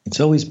service. It's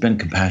always been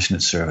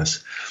compassionate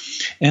service.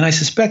 And I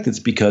suspect it's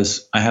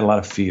because I had a lot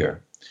of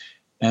fear.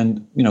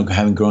 And,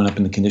 having grown up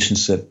in the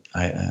conditions that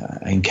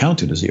I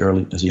encountered as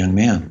a young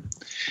man.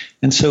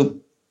 And so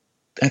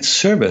that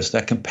service,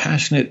 that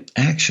compassionate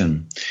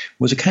action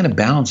was a kind of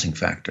balancing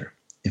factor,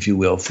 if you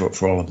will,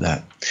 for all of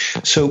that.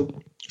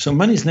 So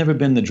money's never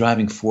been the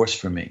driving force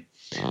for me.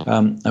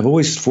 I've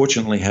always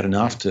fortunately had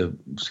enough to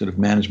sort of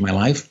manage my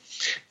life.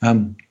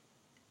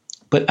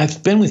 But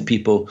I've been with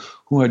people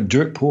who are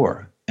dirt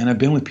poor, and I've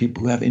been with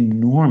people who have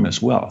enormous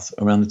wealth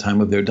around the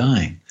time of their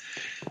dying.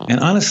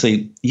 And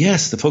honestly,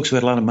 yes, the folks who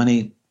had a lot of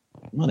money,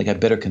 well, they got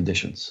better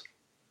conditions.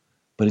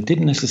 But it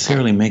didn't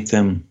necessarily make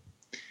them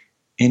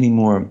any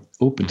more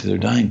open to their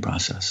dying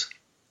process,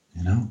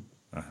 Uh-huh.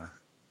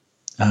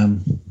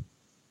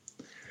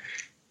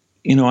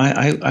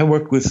 I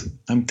work with,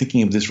 I'm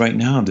thinking of this right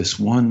now, this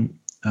one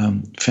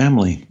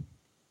family,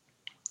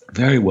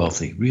 very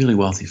wealthy, really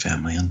wealthy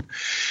family.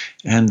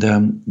 And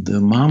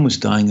the mom was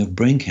dying of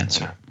brain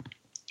cancer.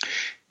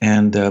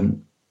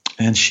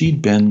 And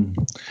she'd been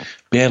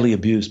badly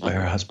abused by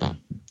her husband.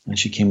 And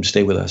she came to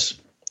stay with us.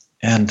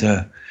 And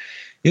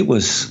it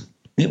was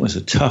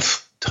a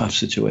tough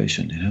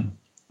situation,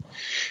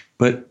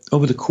 But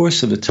over the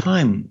course of the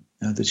time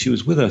that she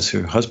was with us,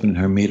 her husband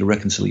and her made a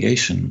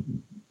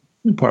reconciliation,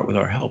 in part with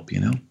our help,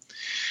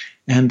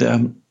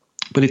 And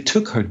but it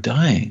took her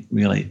dying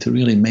really to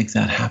really make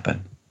that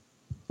happen.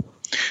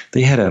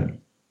 They had a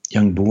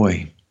young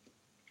boy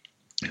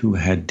who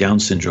had Down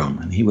syndrome,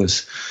 and he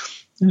was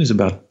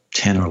about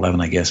 10 or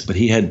 11, I guess, but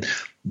he had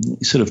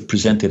sort of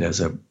presented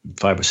as a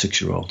 5 or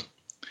 6 year old.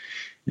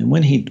 And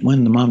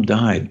when the mom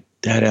died,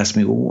 Dad asked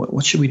me, well,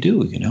 what should we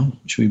do?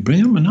 Should we bring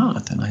him or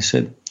not? And I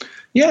said,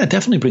 yeah,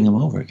 definitely bring him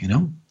over,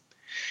 And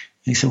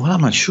he said, well,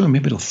 I'm not sure.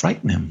 Maybe it'll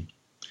frighten him.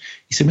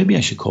 He said, maybe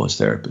I should call his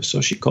therapist.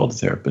 So she called the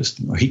therapist,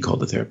 or he called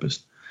the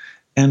therapist.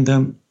 And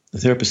the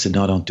therapist said,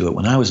 no, don't do it.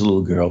 When I was a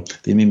little girl,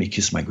 they made me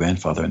kiss my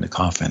grandfather in the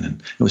coffin,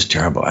 and it was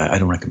terrible. I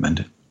don't recommend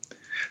it.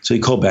 So he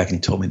called back and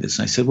he told me this.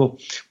 And I said, well,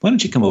 why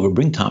don't you come over,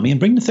 bring Tommy, and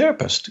bring the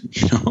therapist?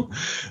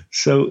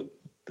 So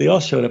they all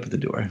showed up at the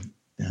door,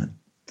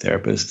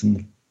 therapist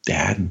and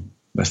dad and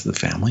the rest of the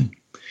family.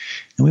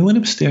 And we went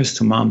upstairs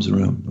to Mom's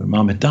room where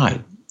Mom had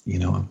died,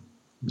 an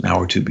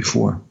hour or two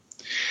before.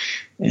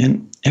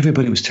 And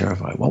everybody was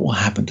terrified. What will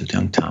happen to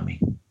young Tommy?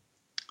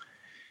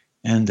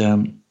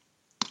 And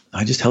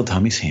I just held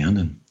Tommy's hand,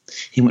 and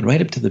he went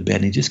right up to the bed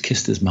and he just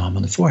kissed his mom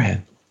on the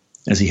forehead,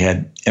 as he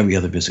had every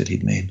other visit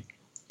he'd made.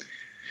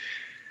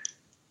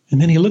 And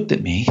then he looked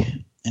at me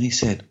and he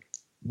said,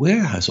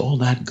 where has all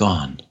that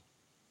gone?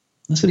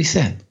 That's what he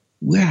said.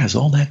 Where has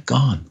all that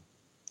gone?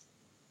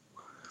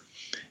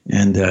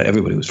 And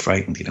everybody was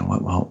frightened,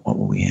 how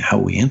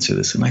will we answer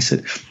this? And I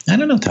said, I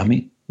don't know,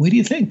 Tommy. What do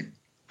you think?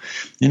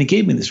 And he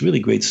gave me this really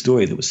great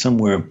story that was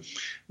somewhere,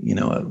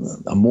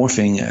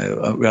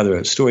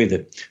 a story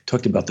that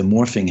talked about the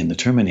morphing in the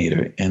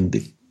Terminator. And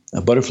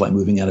a butterfly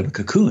moving out of a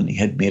cocoon. He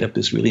had made up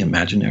this really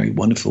imaginary,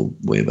 wonderful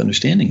way of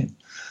understanding it.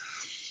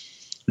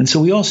 And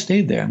so we all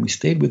stayed there, and we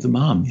stayed with the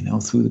mom,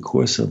 through the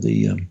course of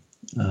the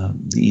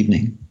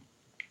evening.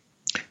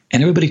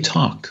 And everybody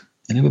talked,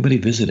 and everybody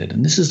visited.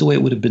 And this is the way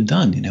it would have been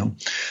done,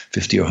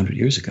 50 or 100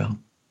 years ago.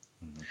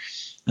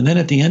 And then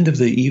at the end of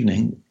the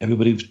evening,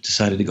 everybody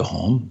decided to go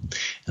home.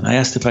 And I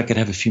asked if I could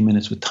have a few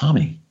minutes with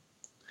Tommy.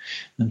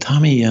 And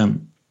Tommy,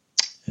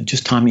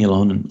 just Tommy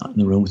alone in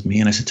the room with me.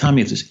 And I said,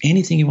 Tommy, if there's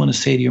anything you want to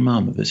say to your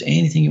mom, if there's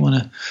anything you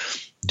want to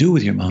do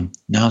with your mom,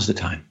 now's the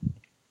time.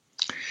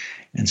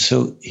 And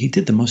so he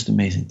did the most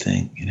amazing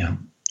thing,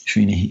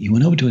 Srini. He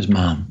went over to his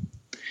mom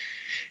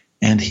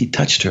and he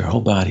touched her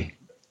whole body,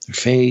 her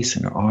face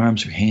and her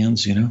arms, her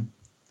hands, And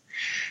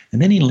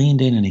then he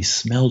leaned in and he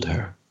smelled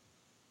her.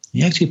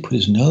 He actually put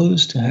his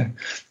nose to her and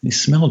he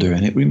smelled her.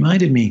 And it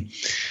reminded me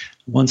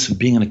once of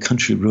being on a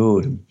country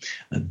road.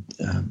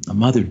 A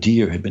mother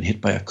deer had been hit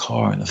by a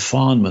car and a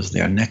fawn was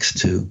there next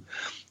to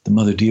the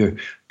mother deer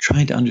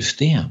trying to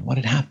understand what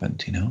had happened,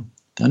 to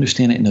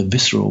understand it in a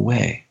visceral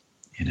way,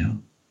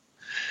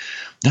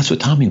 That's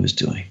what Tommy was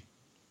doing.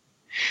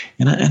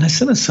 And I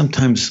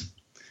sometimes,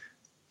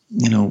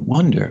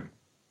 wonder,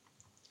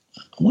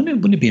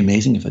 wouldn't it be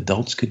amazing if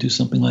adults could do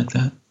something like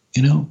that,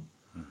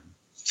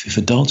 If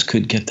adults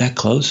could get that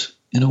close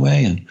in a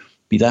way and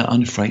be that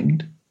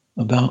unfrightened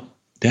about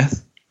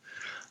death,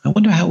 I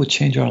wonder how it would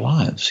change our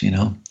lives,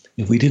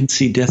 if we didn't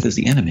see death as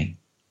the enemy,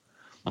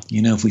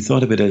 if we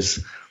thought of it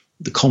as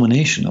the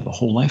culmination of a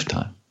whole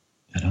lifetime,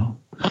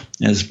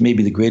 as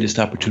maybe the greatest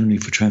opportunity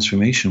for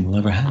transformation we'll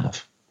ever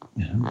have,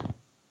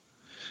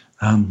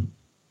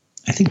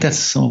 I think that's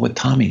some of what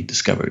Tommy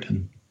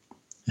discovered.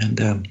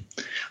 And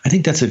I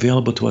think that's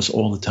available to us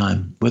all the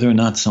time, whether or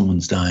not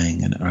someone's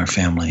dying in our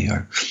family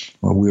or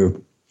we're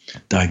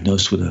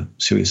diagnosed with a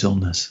serious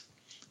illness.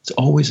 It's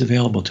always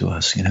available to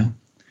us,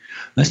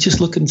 Let's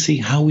just look and see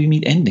how we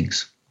meet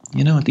endings,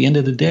 at the end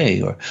of the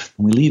day, or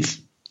when we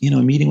leave,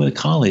 a meeting with a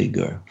colleague,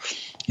 or,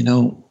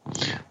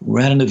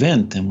 we're at an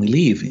event and we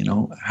leave,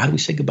 how do we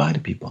say goodbye to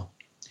people,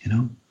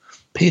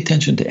 Pay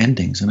attention to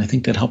endings. And I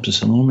think that helps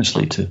us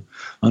enormously to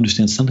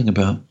understand something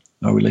about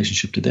our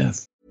relationship to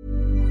death.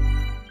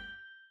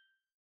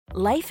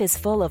 Life is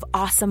full of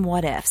awesome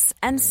what-ifs,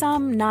 and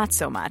some not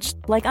so much,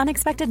 like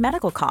unexpected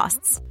medical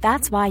costs.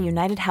 That's why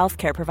United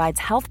Healthcare provides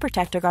Health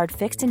Protector Guard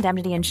fixed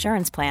indemnity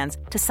insurance plans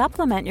to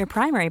supplement your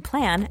primary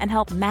plan and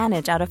help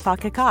manage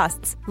out-of-pocket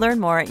costs. Learn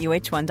more at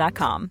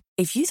uh1.com.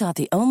 If you thought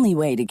the only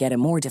way to get a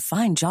more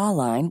defined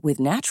jawline with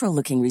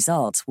natural-looking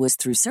results was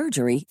through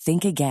surgery,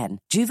 think again.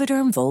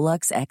 Juvederm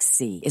Volux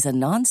XC is a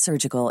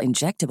non-surgical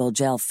injectable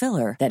gel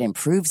filler that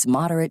improves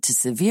moderate to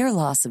severe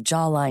loss of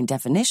jawline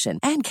definition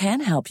and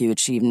can help you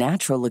achieve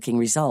natural-looking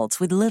results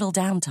with little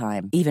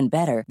downtime. Even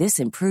better, this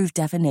improved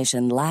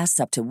definition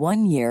lasts up to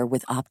 1 year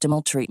with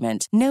optimal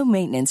treatment. No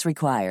maintenance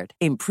required.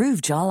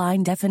 Improve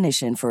jawline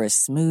definition for a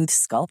smooth,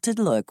 sculpted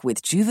look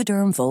with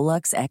Juvederm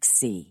Volux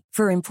XC.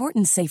 For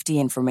important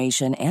safety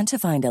information and to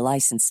find a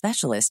licensed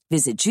specialist,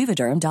 visit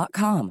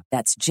Juvederm.com.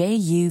 That's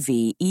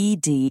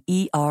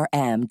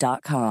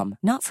JUVEDERM.com.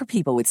 Not for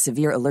people with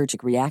severe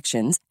allergic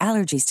reactions,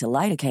 allergies to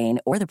lidocaine,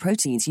 or the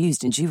proteins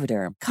used in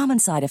Juvederm. Common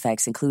side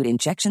effects include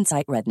injection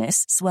site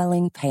redness,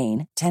 swelling,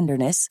 pain,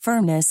 tenderness,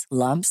 firmness,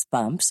 lumps,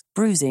 bumps,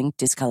 bruising,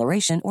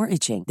 discoloration, or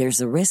itching.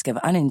 There's a risk of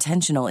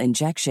unintentional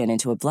injection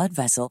into a blood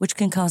vessel, which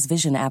can cause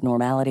vision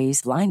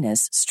abnormalities,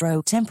 blindness,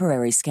 stroke,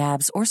 temporary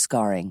scabs, or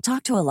scarring.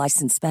 Talk to a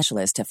licensed specialist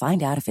to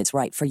find out if it's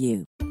right for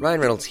you. Ryan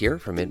Reynolds here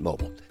from Mint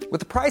Mobile. With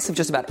the price of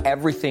just about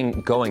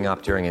everything going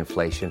up during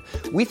inflation,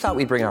 we thought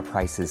we'd bring our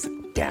prices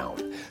down.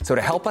 So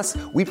to help us,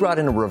 we brought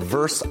in a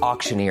reverse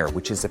auctioneer,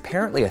 which is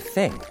apparently a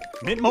thing.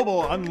 Mint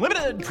Mobile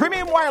Unlimited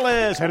Premium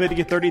Wireless. How to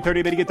get 30,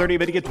 30, bit to get 30,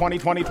 bit to get 20,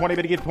 20, 20,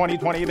 bit to get 20,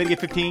 20, bit to get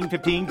 15,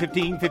 15,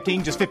 15,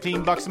 15, just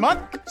 $15 a month?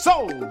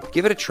 Sold!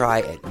 Give it a try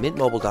at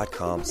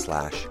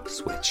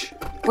mintmobile.com/switch.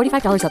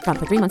 $45 up front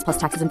for 3 months plus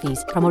taxes and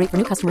fees. Promo rate for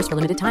new customers for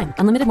limited time.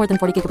 Unlimited more than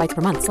 40 gigabytes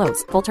per month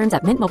slows. Full terms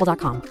at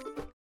mintmobile.com.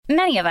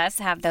 Many of us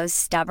have those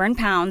stubborn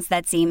pounds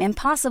that seem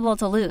impossible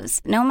to lose,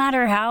 no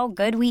matter how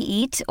good we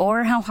eat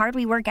or how hard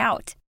we work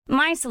out.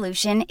 My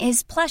solution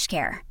is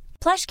PlushCare.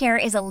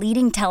 PlushCare is a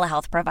leading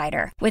telehealth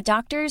provider with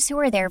doctors who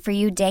are there for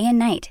you day and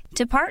night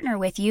to partner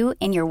with you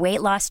in your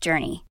weight loss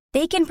journey.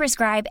 They can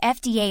prescribe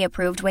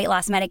FDA-approved weight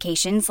loss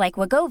medications like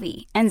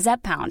Wegovy and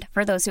Zepbound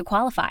for those who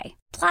qualify.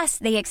 Plus,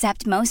 they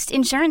accept most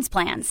insurance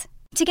plans.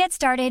 To get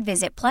started,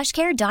 visit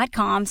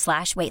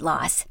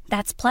plushcare.com/weightloss.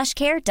 That's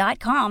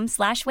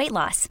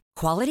plushcare.com/weightloss.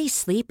 Quality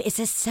sleep is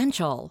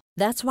essential.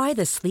 That's why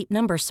the Sleep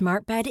Number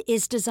Smart Bed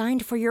is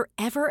designed for your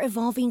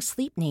ever-evolving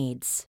sleep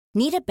needs.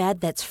 Need a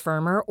bed that's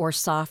firmer or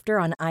softer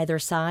on either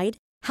side?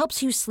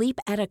 Helps you sleep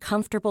at a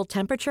comfortable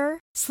temperature?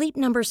 Sleep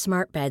Number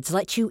Smart Beds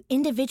let you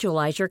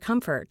individualize your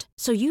comfort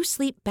so you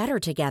sleep better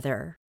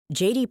together.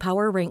 JD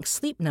Power ranks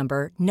Sleep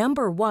Number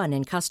number 1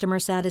 in customer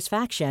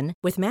satisfaction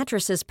with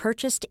mattresses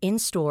purchased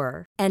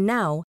in-store. And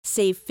now,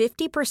 save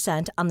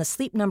 50% on the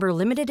Sleep Number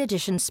Limited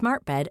Edition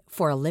Smart Bed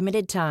for a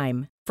limited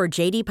time. For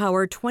JD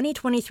Power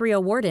 2023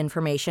 award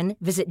information,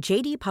 visit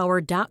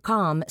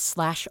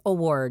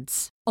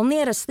jdpower.com/awards.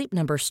 Only at a Sleep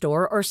Number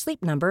store or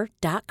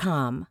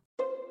sleepnumber.com.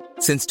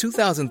 Since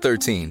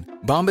 2013,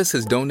 Bombas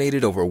has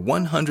donated over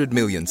 100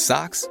 million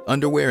socks,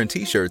 underwear, and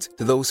T-shirts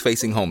to those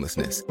facing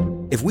homelessness.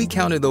 If we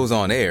counted those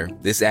on air,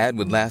 this ad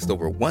would last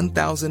over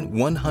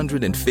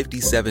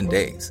 1,157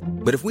 days.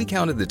 But if we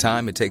counted the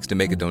time it takes to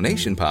make a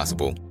donation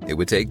possible, it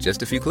would take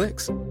just a few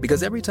clicks.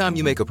 Because every time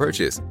you make a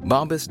purchase,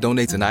 Bombas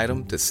donates an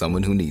item to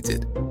someone who needs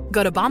it.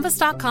 Go to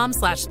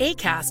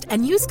bombas.com/ACAST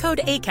and use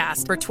code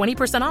ACAST for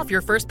 20% off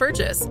your first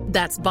purchase.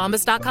 That's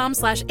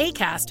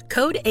bombas.com/ACAST,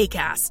 code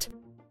ACAST.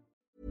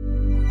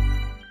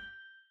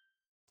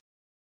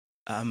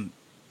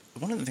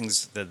 One of the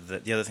things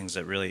the other things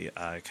that really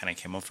kind of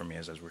came up for me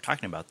as we're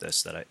talking about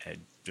this that I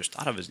just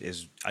thought of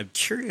is I'm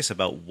curious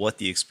about what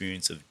the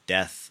experience of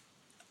death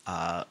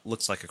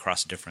looks like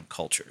across different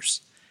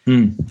cultures.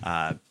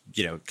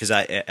 Because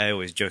I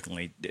always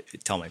jokingly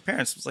tell my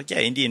parents, it's like, yeah,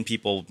 Indian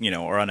people,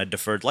 are on a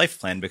deferred life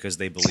plan because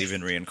they believe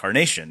in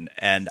reincarnation.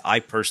 And I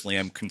personally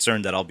am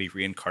concerned that I'll be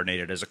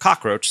reincarnated as a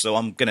cockroach. So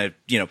I'm going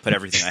to, put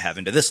everything I have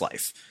into this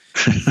life.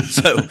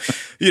 So,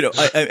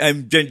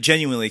 I'm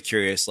genuinely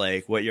curious,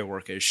 like what your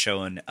work has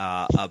shown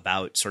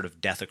about sort of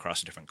death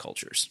across different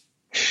cultures.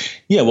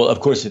 Yeah, well,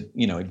 of course, it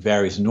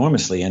varies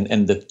enormously.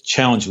 And the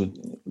challenge with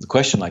the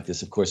question like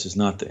this, of course, is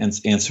not to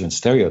answer in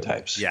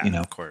stereotypes. Yeah,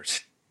 of course.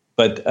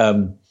 But,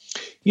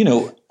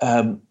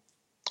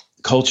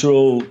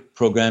 cultural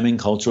programming,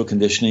 cultural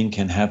conditioning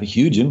can have a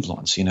huge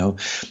influence,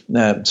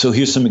 So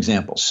here's some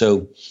examples.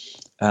 So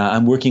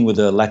I'm working with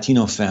a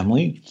Latino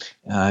family.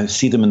 I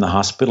see them in the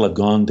hospital.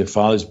 Their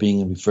father's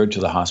being referred to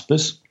the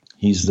hospice.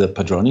 He's the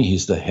padrone.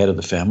 He's the head of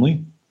the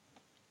family.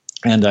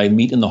 And I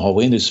meet in the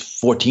hallway, and there's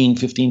 14,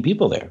 15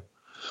 people there.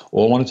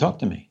 All want to talk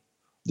to me.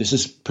 This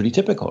is pretty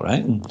typical,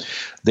 right? And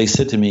they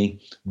said to me,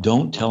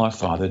 don't tell our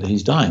father that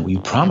he's dying. Will you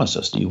promise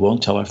us that you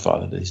won't tell our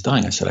father that he's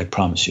dying? I said, I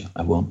promise you,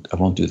 I won't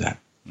do that.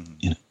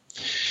 Mm-hmm.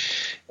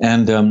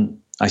 And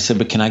I said,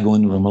 but can I go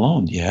in the room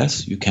alone?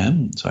 Yes, you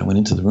can. So I went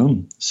into the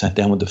room, sat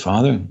down with the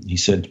father. He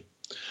said,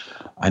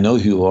 I know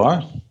who you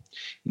are.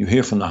 You're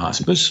here from the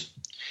hospice.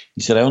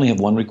 He said, I only have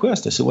one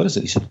request. I said, what is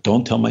it? He said,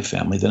 don't tell my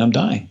family that I'm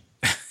dying.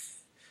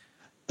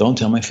 Don't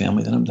tell my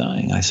family that I'm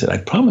dying. I said, I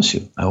promise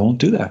you, I won't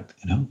do that,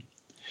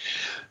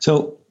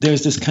 So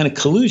there's this kind of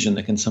collusion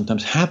that can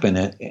sometimes happen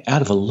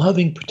out of a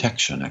loving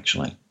protection,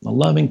 actually. A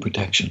loving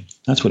protection.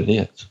 That's what it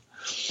is.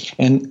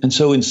 And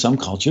so in some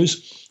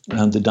cultures,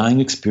 the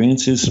dying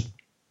experience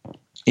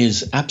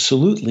is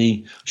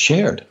absolutely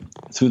shared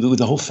with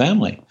the whole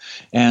family.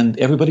 And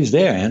everybody's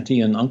there, auntie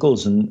and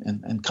uncles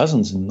and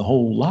cousins and the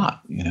whole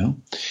lot,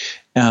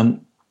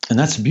 And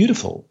that's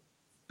beautiful.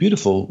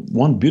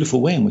 One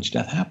beautiful way in which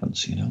death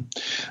happens,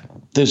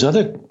 There's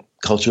other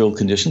cultural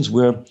conditions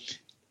where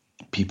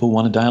people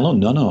want to die alone.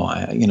 No,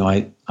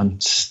 I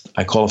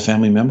call a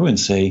family member and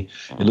say,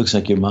 it looks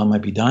like your mom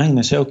might be dying. And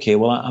they say, okay,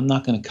 well, I'm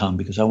not going to come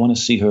because I want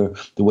to see her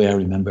the way I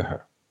remember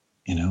her,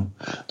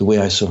 the way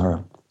I saw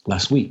her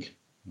last week.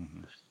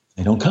 Mm-hmm.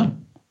 They don't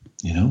come,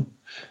 And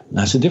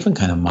that's a different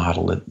kind of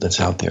model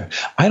that's out there.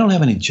 I don't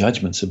have any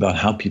judgments about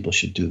how people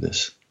should do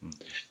this.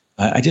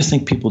 I just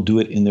think people do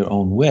it in their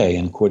own way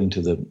and according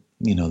to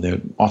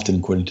they're often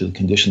according to the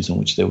conditions in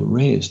which they were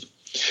raised.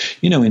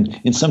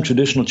 In some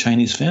traditional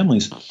Chinese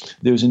families,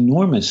 there's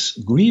enormous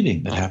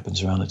grieving that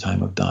happens around the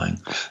time of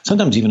dying.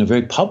 Sometimes even a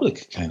very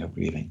public kind of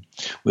grieving,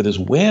 where there's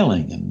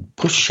wailing and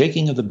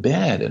shaking of the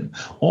bed and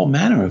all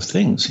manner of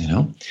things,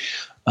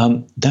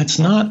 That's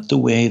not the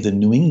way the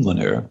New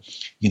Englander,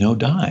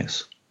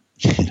 dies,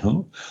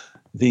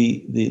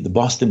 The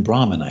Boston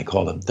Brahmin, I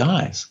call them,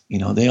 dies.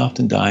 They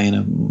often die in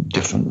a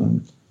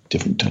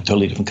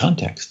totally different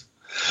context.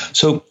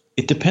 So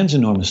it depends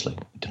enormously.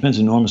 It depends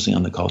enormously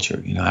on the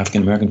culture.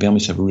 African American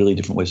families have really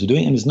different ways of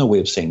doing it, and there's no way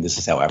of saying this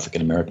is how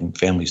African American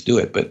families do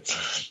it. But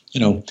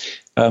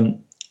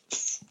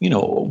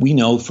we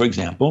know, for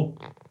example,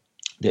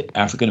 that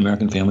African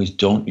American families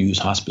don't use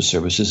hospice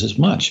services as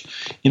much,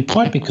 in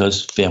part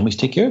because families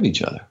take care of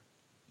each other.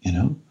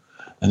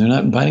 And they're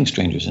not inviting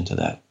strangers into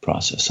that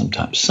process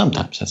sometimes.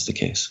 Sometimes that's the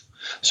case.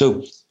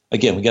 So,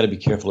 again, we got to be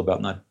careful about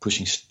not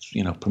pushing,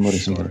 promoting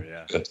something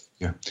good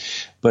here.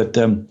 But,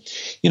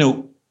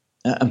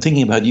 I'm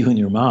thinking about you and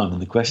your mom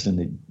and the question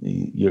that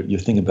you're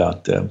thinking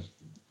about, you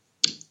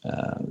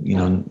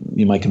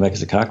might come back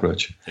as a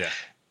cockroach. Yeah.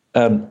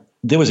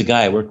 There was a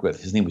guy I worked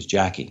with. His name was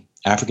Jackie,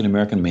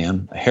 African-American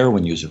man, a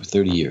heroin user for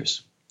 30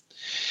 years.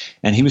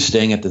 And he was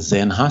staying at the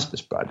Zen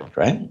Hospice Project,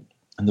 right?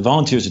 And the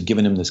volunteers had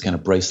given him this kind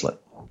of bracelet.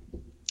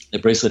 The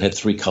bracelet had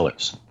 3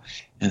 colors.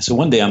 And so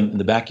one day I'm in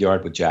the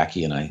backyard with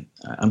Jackie, and I'm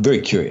a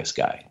very curious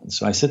guy. And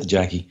so I said to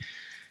Jackie,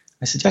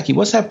 Jackie,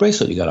 what's that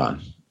bracelet you got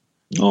on?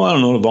 Oh, I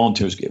don't know. The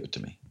volunteers gave it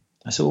to me.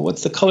 I said, well,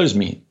 what's the colors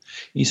mean?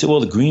 He said,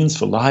 well, the green's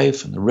for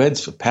life, and the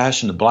red's for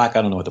passion, the black,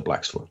 I don't know what the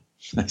black's for.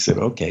 I said,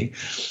 okay.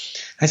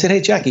 I said,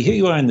 hey, Jackie, here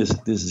you are in this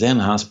Zen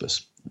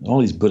hospice, all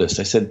these Buddhists.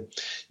 I said,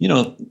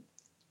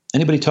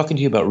 anybody talking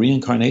to you about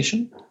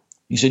reincarnation?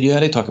 He said, yeah,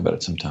 they talk about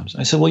it sometimes.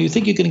 I said, well, you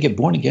think you're going to get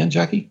born again,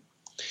 Jackie?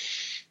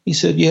 He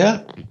said,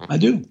 yeah, I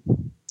do.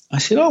 I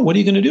said, oh, what are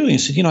you going to do? He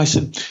said, I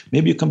said,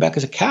 maybe you come back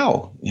as a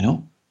cow,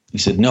 He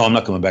said, no, I'm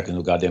not coming back as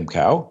a goddamn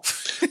cow.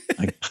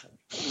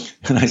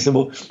 And I said,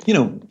 well,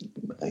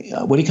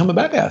 what are you coming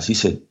back as? He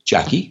said,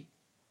 Jackie.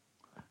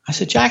 I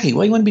said, Jackie,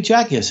 why do you want to be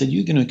Jackie? I said,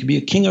 you could be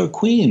a king or a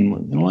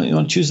queen. You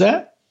want to choose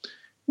that?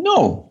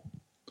 No.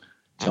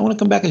 I want to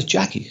come back as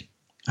Jackie.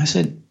 I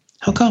said,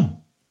 how come?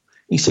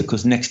 He said,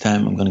 because next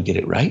time I'm going to get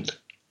it right.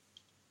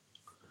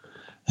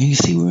 And you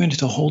see, we're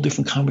into a whole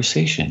different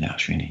conversation now,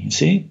 Srini. You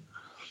see?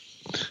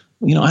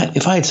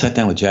 If I had sat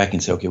down with Jackie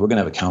and said, okay, we're going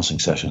to have a counseling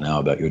session now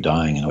about your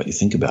dying and what you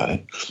think about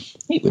it,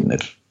 he wouldn't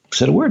have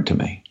said a word to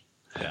me.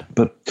 Yeah.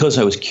 But because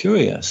I was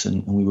curious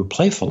and we were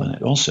playful in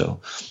it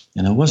also,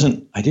 and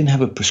I didn't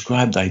have a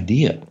prescribed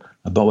idea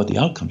about what the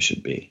outcome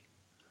should be,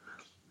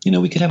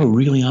 we could have a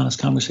really honest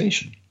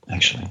conversation,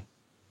 actually.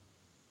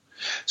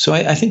 So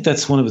I think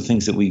that's one of the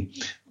things that we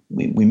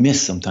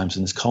miss sometimes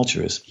in this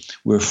culture is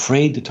we're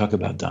afraid to talk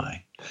about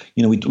dying.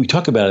 We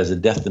talk about it as a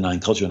death-denying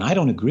culture, and I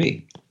don't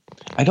agree.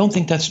 I don't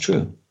think that's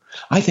true.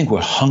 I think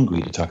we're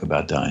hungry to talk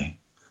about dying,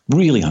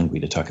 really hungry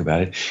to talk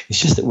about it. It's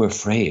just that we're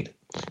afraid.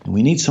 And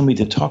we need somebody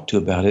to talk to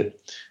about it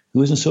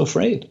who isn't so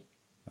afraid,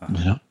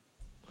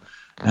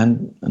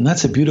 And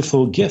that's a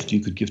beautiful gift you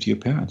could give to your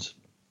parents.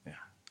 Yeah.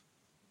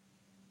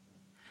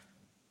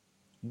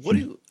 What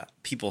do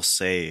people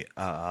say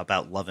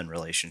about love and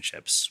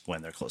relationships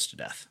when they're close to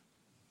death?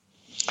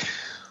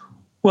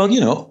 Well,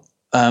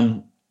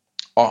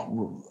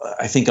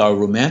 I think our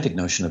romantic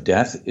notion of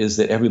death is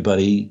that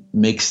everybody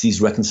makes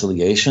these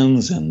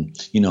reconciliations and,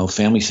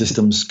 family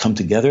systems come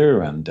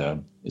together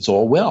and it's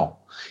all well.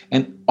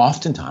 And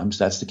oftentimes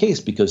that's the case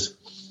because,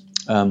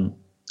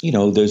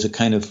 there's a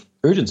kind of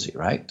urgency,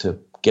 right, to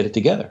get it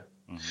together.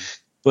 Mm-hmm.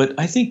 But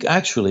I think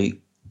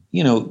actually,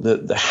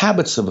 the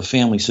habits of a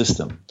family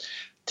system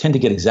tend to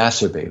get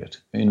exacerbated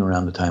in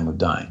around the time of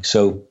dying.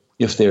 So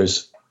if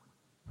there's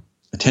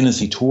a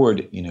tendency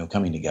toward,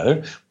 coming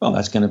together, well,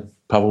 that's going to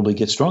probably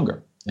get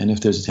stronger. And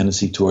if there's a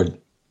tendency toward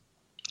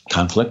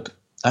conflict,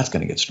 that's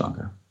going to get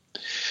stronger.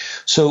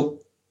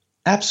 So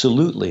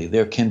absolutely,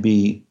 there can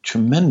be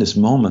tremendous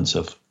moments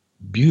of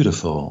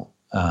beautiful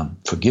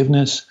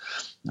forgiveness.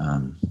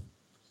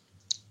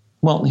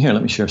 Well, here,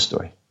 let me share a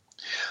story.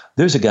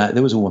 There was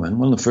a woman,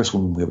 one of the first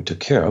women we ever took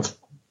care of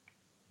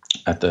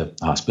at the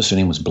hospice. Her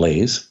name was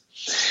Blaze.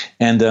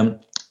 And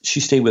she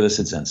stayed with us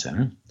at Zen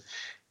Center.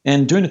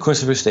 And during the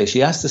course of her stay,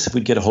 she asked us if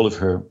we'd get a hold of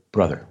her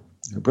brother.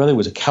 Her brother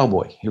was a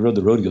cowboy. He rode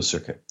the rodeo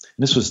circuit.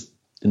 And this was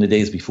in the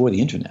days before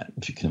the internet,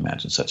 if you can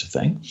imagine such a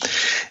thing.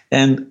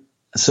 And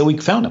so we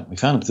found him. We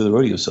found him through the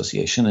Rodeo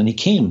Association, and he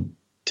came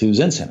to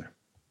Zen Center.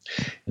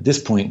 At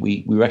this point,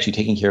 we were actually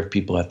taking care of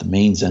people at the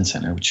main Zen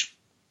Center,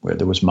 where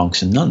there was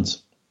monks and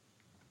nuns.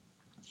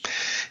 And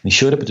he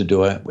showed up at the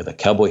door with a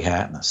cowboy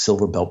hat and a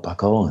silver belt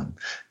buckle and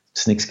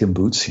snakeskin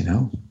boots,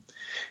 And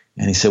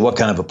he said, what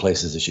kind of a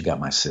place is this you got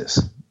my sis?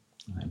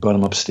 I brought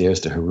him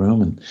upstairs to her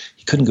room, and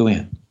he couldn't go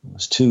in. It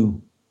was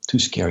too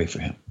scary for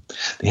him.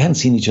 They hadn't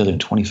seen each other in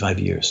 25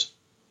 years,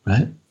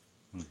 right?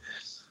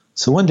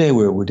 So one day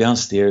we're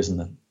downstairs in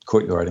the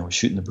courtyard, and we're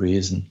shooting the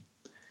breeze,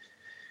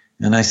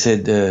 and I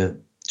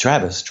said,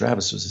 Travis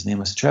was his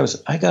name. I said,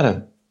 Travis, I got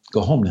to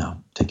go home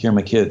now, take care of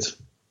my kids.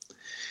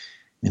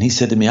 And he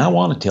said to me, I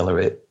want to tell her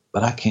it,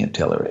 but I can't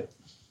tell her it.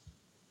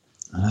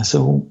 And I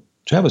said, well,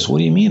 Travis, what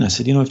do you mean? I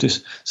said, if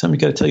there's something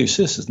you got to tell your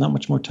sis, there's not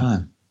much more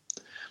time.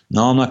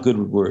 No, I'm not good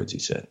with words, he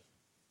said.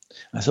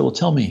 I said, well,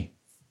 tell me.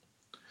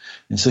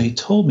 And so he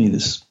told me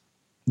this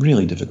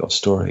really difficult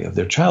story of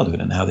their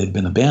childhood and how they'd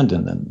been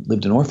abandoned and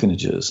lived in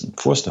orphanages and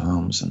foster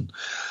homes and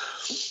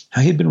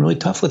how he'd been really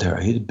tough with her.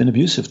 He'd been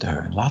abusive to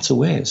her in lots of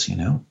ways,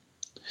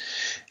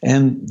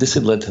 And this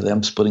had led to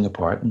them splitting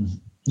apart and,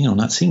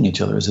 not seeing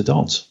each other as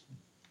adults.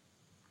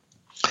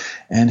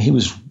 And he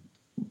was,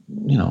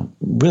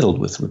 riddled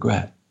with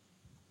regret.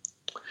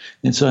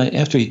 And so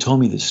after he told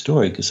me this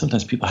story, because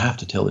sometimes people have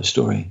to tell their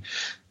story,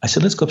 I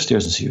said, let's go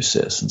upstairs and see your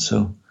sis. And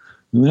so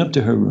we went up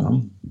to her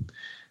room,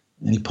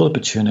 and he pulled up a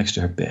chair next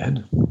to her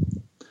bed.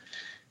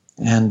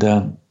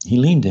 And he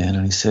leaned in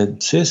and he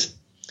said, sis,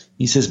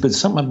 he says, but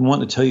something I've been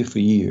wanting to tell you for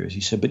years.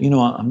 He said, but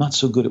I'm not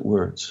so good at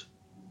words.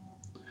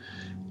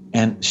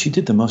 And she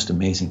did the most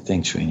amazing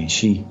thing, Srini.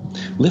 She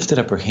lifted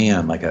up her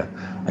hand like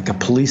a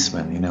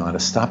policeman, at a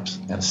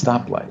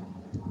stoplight.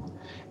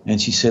 And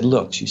she said,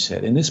 look, she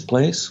said, in this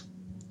place,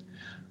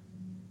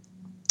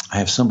 I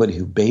have somebody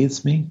who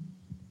bathes me.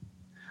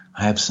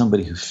 I have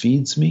somebody who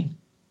feeds me.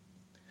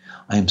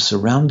 I am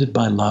surrounded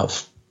by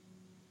love.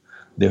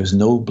 There's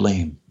no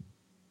blame.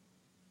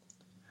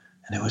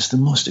 And it was the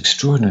most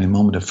extraordinary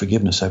moment of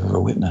forgiveness I've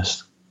ever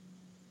witnessed.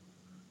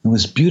 It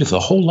was beautiful.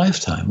 A whole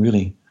lifetime,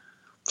 really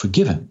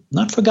forgiven.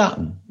 Not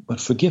forgotten,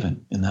 but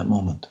forgiven in that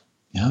moment.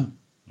 Yeah.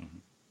 Mm-hmm.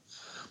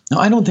 Now,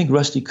 I don't think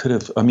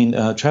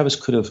Travis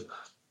could have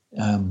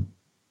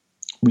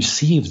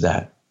received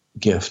that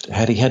gift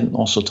had he hadn't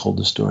also told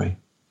the story,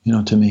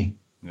 to me.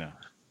 Yeah.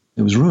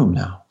 There was room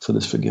now for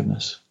this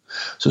forgiveness.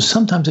 So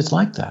sometimes it's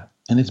like that,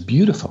 and it's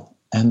beautiful.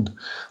 And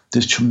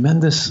there's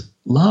tremendous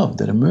love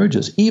that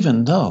emerges,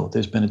 even though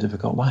there's been a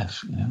difficult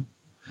life,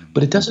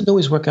 But it doesn't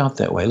always work out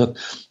that way. Look,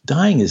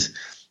 dying is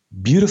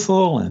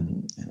beautiful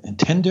and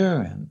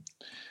tender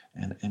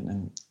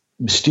and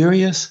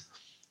mysterious,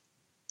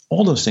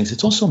 all those things.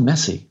 It's also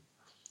messy,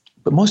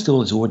 but most of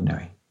all, it's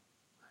ordinary.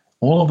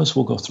 All of us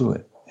will go through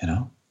it,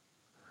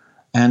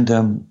 And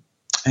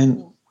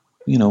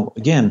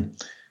again,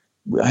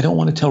 I don't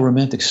want to tell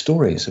romantic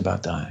stories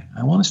about dying.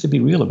 I want us to be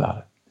real about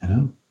it,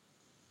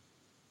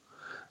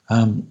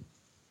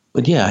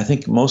 But yeah, I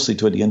think mostly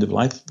toward the end of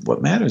life,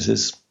 what matters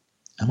is,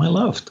 am I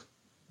loved?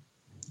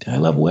 Do I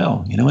love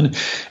well?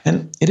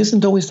 And it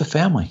isn't always the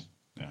family.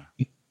 Yeah.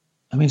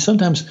 I mean,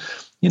 sometimes,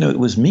 it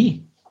was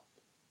me.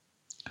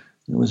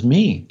 It was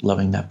me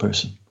loving that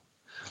person.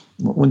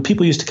 When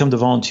people used to come to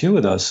volunteer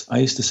with us, I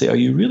used to say, are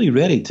you really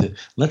ready to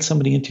let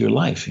somebody into your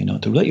life,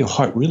 to let your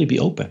heart really be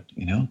open,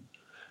 And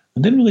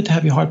then really to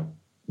have your heart,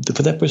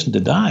 for that person to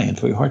die and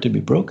for your heart to be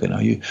broken.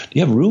 Do you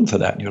have room for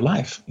that in your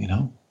life,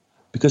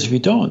 Because if you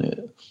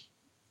don't,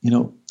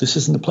 this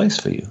isn't the place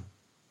for you.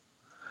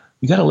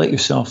 You got to let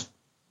yourself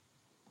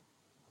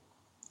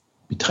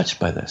be touched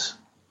by this.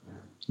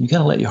 You got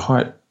to let your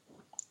heart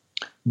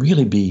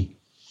really be,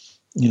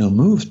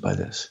 moved by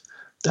this.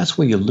 That's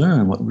where you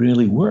learn what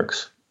really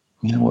works,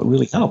 what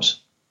really helps.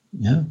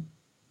 Yeah.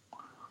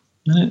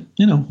 And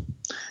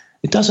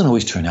it doesn't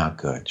always turn out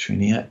good,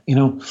 Srini.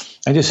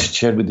 I just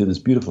shared with you this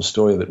beautiful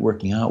story of it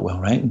working out well,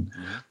 right? And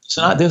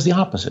so there's the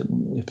opposite.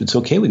 If it's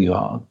okay with you,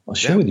 I'll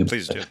share with you.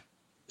 Please do.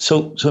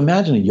 So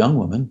imagine a young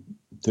woman,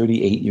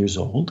 38 years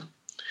old,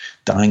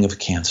 dying of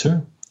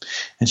cancer,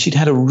 and she'd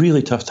had a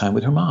really tough time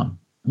with her mom.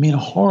 I mean, a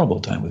horrible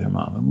time with her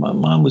mom. And my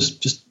mom was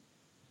just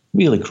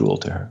really cruel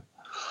to her.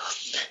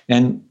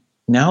 And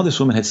now this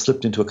woman had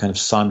slipped into a kind of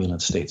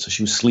somnolent state. So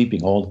she was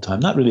sleeping all the time,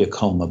 not really a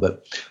coma,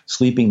 but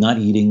sleeping, not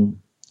eating,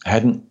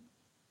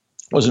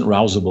 wasn't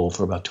rousable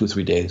for about 2 or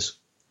 3 days.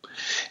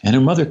 And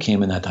her mother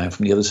came in that time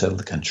from the other side of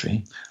the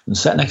country and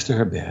sat next to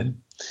her bed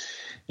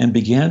and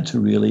began to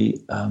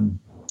really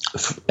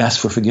ask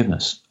for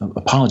forgiveness,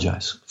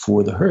 apologize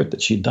for the hurt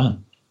that she'd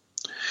done.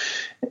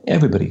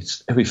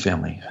 Every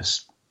family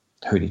has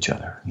hurt each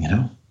other,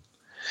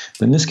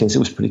 But in this case, it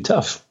was pretty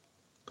tough.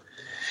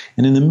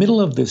 And in the middle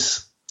of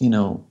this,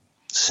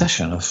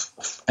 session of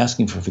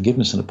asking for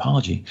forgiveness and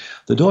apology,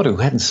 the daughter, who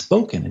hadn't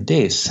spoken in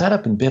days, sat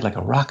up in bed like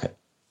a rocket.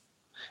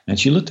 And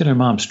she looked at her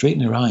mom straight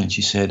in her eye and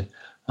she said,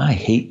 I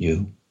hate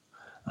you.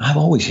 I've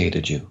always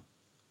hated you.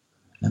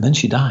 And then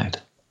she died.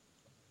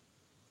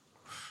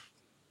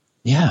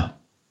 Yeah.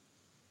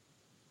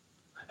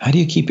 How do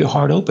you keep your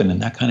heart open in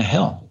that kind of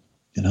hell?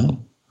 I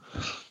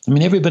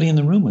mean, everybody in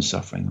the room was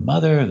suffering. The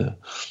mother, the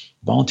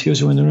volunteers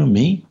who were in the room,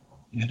 me,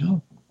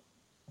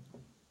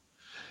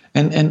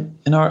 And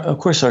of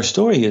course, our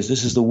story is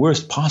this is the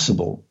worst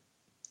possible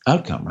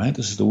outcome, right?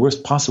 This is the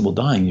worst possible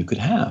dying you could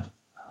have.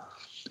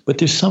 But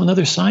there's some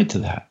other side to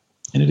that.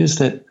 And it is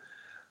that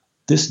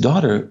this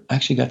daughter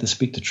actually got to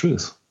speak the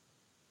truth.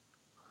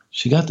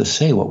 She got to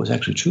say what was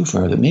actually true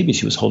for her, that maybe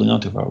she was holding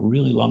on to for a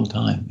really long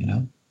time,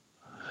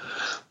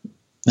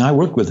 Now, I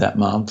worked with that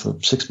mom for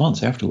 6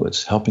 months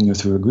afterwards, helping her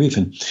through her grief.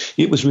 And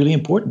it was really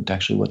important,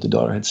 actually, what the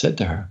daughter had said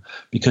to her,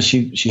 because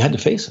she had to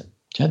face it.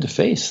 She had to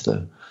face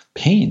the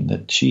pain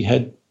that she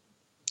had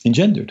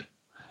engendered.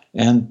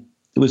 And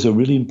it was a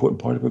really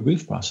important part of her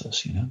grief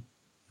process,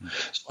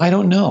 So I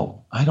don't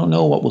know. I don't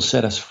know what will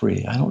set us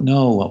free. I don't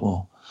know what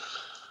will,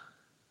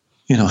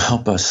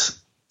 help us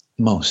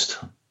most.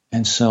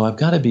 And so I've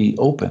got to be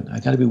open.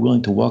 I've got to be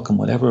willing to welcome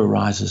whatever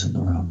arises in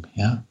the room,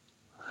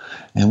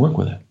 and work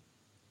with it.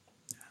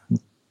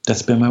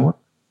 That's been my work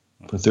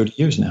for 30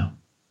 years now.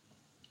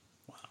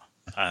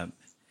 Wow.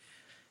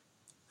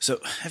 So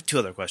I have 2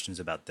 other questions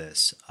about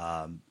this.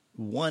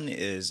 One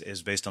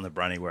is based on the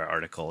Bronnie Ware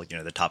article,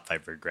 the top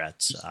 5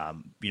 regrets.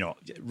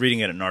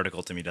 Reading an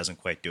article to me doesn't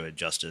quite do it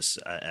justice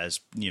as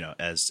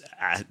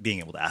being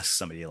able to ask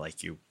somebody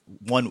like you.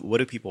 1, what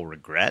do people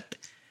regret?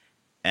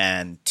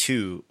 And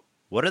 2,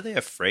 what are they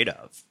afraid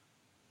of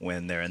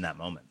when they're in that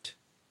moment?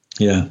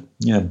 Yeah,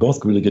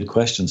 both really good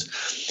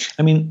questions.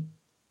 I mean,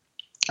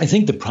 I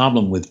think the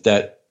problem with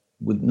that,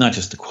 with not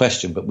just the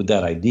question, but with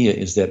that idea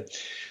is that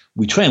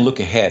we try and look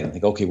ahead and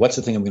think, okay, what's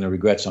the thing I'm going to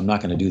regret? So I'm not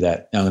going to do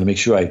that. I'm going to make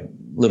sure I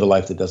live a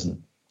life that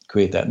doesn't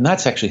create that. And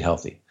that's actually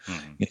healthy.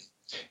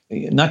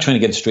 Mm-hmm. Not trying to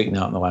get it straightened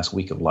out in the last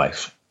week of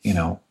life,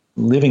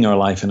 living our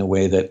life in a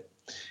way that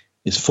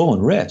is full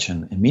and rich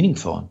and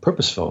meaningful and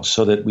purposeful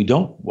so that we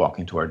don't walk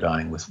into our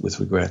dying with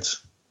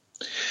regrets.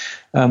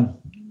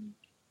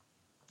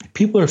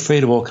 People are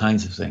afraid of all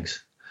kinds of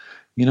things.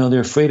 They're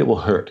afraid it will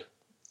hurt.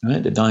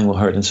 Right? The dying will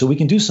hurt. And so we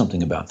can do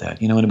something about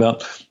that. In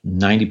about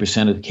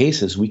 90% of the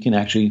cases, we can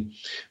actually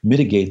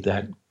mitigate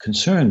that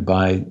concern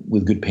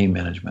with good pain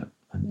management.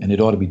 And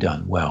it ought to be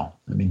done well.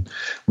 I mean,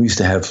 we used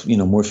to have,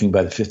 morphine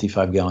by the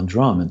 55-gallon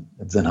drum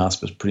at Zen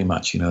Hospice pretty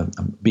much.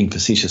 I'm being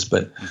facetious,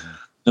 but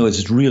No,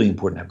 it's really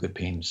important to have good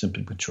pain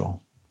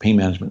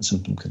management and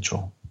symptom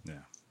control. Yeah.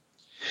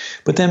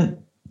 But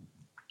then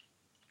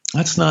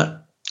that's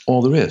not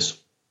all there is.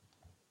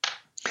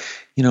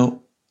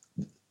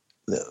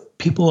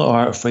 People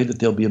are afraid that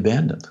they'll be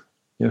abandoned.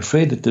 They're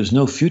afraid that there's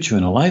no future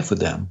in a life with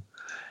them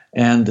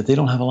and that they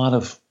don't have a lot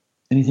of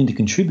anything to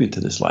contribute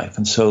to this life.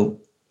 And so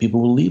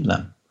people will leave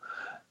them,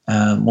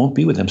 won't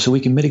be with them. So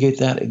we can mitigate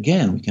that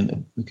again. We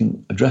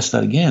can address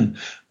that again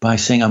by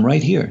saying, I'm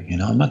right here.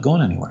 I'm not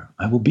going anywhere.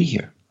 I will be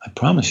here. I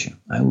promise you,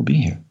 I will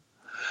be here.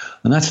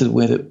 And that's the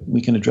way that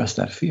we can address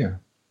that fear.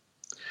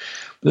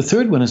 The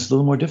third one is a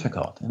little more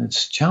difficult, and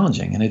it's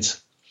challenging, and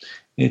it's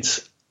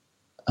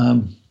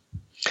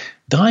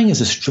dying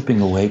is a stripping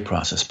away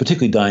process,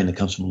 particularly dying that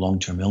comes from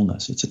long-term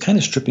illness. It's a kind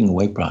of stripping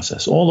away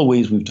process. All the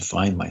ways we've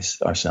defined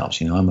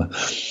ourselves. I'm a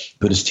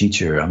Buddhist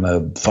teacher. I'm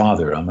a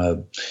father. I'm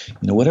a,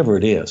 whatever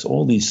it is.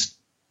 All these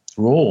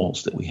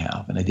roles that we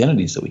have and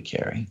identities that we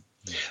carry,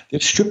 they're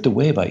stripped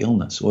away by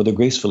illness, or they're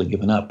gracefully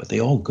given up, but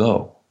they all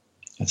go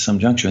at some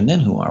juncture. And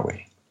then who are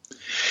we?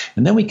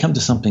 And then we come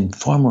to something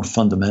far more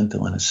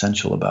fundamental and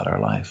essential about our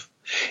life.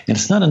 And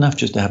it's not enough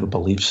just to have a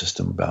belief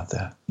system about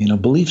that.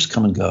 Beliefs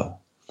come and go.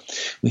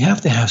 We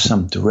have to have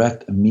some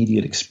direct,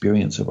 immediate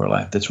experience of our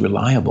life that's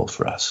reliable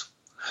for us.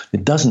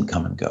 It doesn't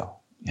come and go.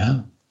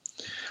 Yeah.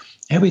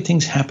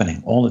 Everything's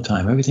happening all the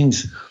time.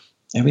 Everything's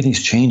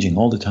changing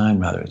all the time,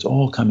 rather. It's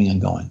all coming and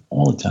going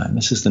all the time.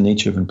 This is the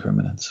nature of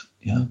impermanence.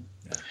 Yeah.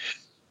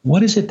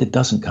 What is it that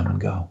doesn't come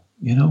and go?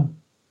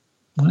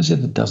 What is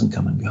it that doesn't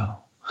come and go?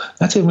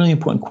 That's a really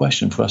important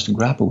question for us to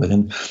grapple with.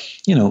 And,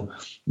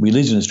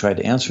 religion has tried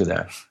to answer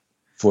that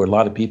for a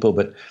lot of people,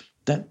 but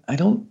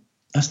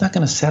that's not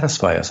going to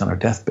satisfy us on our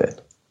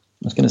deathbed.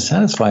 What's going to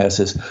satisfy us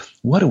is,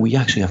 what do we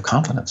actually have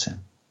confidence in?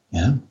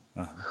 Yeah.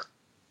 Uh-huh.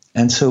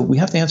 And so we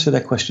have to answer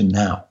that question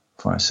now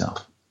for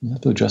ourselves. We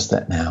have to address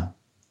that now.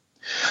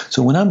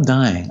 So when I'm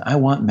dying, I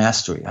want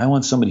mastery. I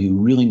want somebody who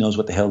really knows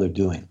what the hell they're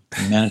doing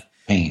and manage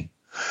pain.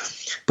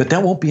 But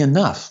that won't be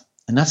enough.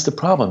 And that's the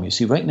problem. You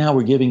see, right now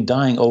we're giving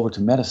dying over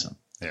to medicine.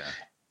 Yeah.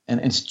 And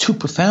it's too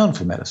profound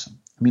for medicine.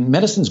 I mean,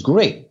 medicine's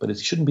great, but it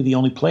shouldn't be the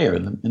only player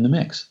in the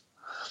mix.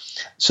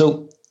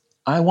 So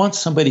I want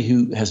somebody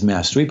who has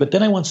mastery, but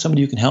then I want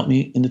somebody who can help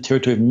me in the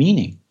territory of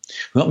meaning,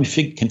 who help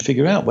me can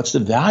figure out what's the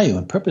value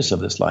and purpose of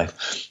this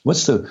life.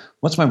 What's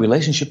my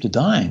relationship to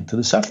dying, to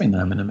the suffering that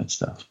I'm in the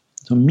midst of?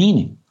 So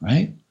meaning,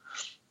 right?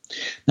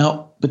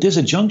 Now, but there's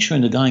a juncture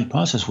in the dying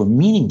process where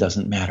meaning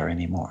doesn't matter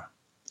anymore,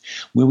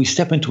 where we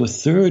step into a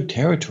third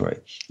territory,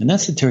 and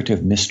that's the territory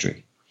of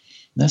mystery.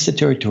 That's the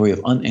territory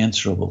of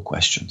unanswerable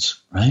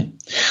questions, right?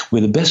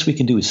 Where the best we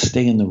can do is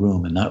stay in the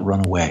room and not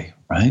run away,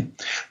 right?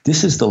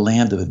 This is the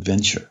land of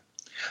adventure.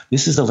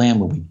 This is the land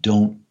where we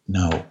don't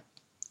know.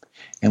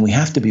 And we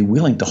have to be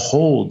willing to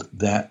hold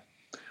that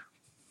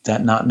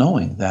not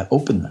knowing, that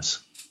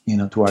openness,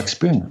 to our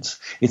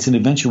experience. It's an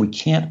adventure we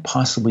can't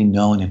possibly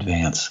know in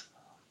advance.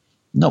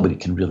 Nobody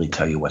can really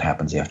tell you what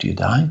happens after you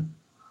die.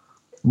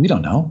 We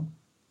don't know.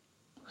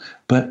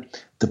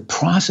 But the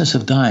process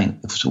of dying,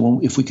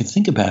 if we could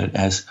think about it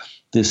as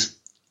this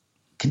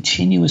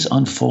continuous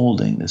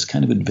unfolding, this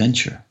kind of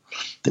adventure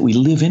that we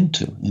live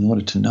into in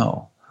order to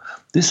know,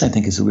 this, I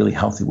think, is a really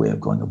healthy way of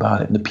going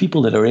about it. And the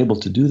people that are able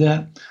to do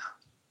that,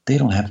 they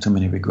don't have too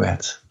many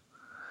regrets.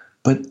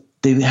 But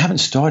they haven't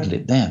started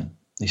it then.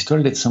 They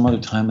started it some other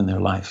time in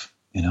their life,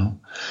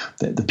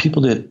 The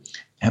people that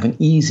have an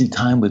easy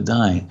time with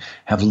dying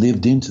have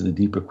lived into the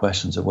deeper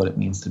questions of what it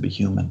means to be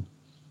human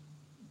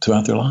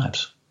throughout their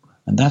lives.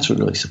 And that's what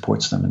really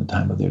supports them in the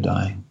time of their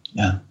dying.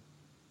 Yeah.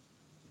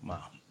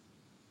 Wow.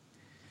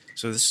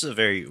 So this is a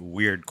very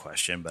weird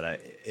question,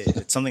 but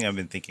it's something I've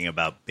been thinking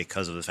about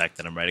because of the fact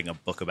that I'm writing a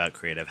book about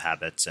creative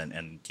habits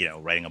and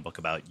writing a book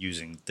about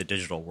using the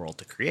digital world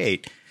to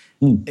create.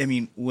 I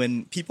mean,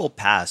 when people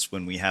pass,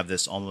 when we have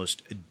this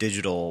almost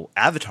digital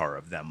avatar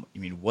of them,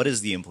 what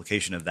is the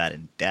implication of that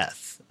in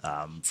death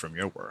from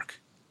your work?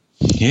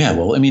 Yeah,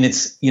 well,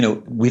 it's,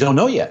 we don't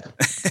know yet.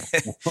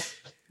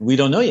 We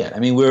don't know yet.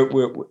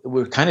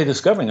 We're kind of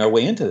discovering our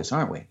way into this,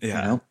 aren't we?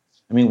 Yeah.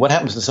 What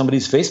happens to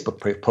somebody's Facebook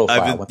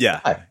profile?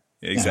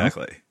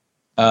 Exactly.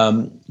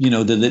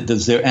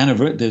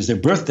 Does their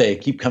birthday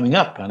keep coming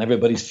up on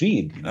everybody's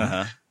feed?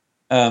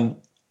 Uh-huh.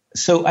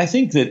 So I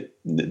think that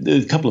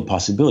there's a couple of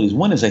possibilities.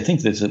 One is I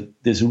think there's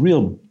a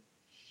real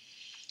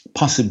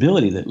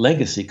possibility that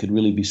legacy could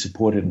really be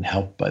supported and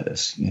helped by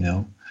this.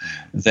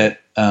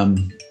 That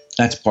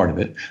that's part of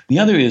it. The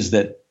other is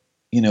that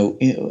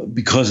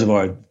because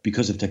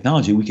of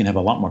technology, we can have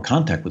a lot more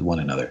contact with one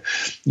another.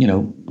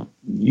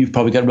 You've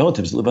probably got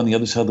relatives that live on the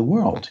other side of the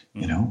world.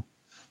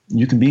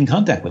 You can be in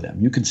contact with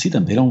them. You can see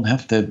them. You don't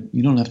have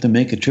to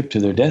make a trip to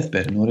their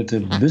deathbed in order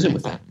to visit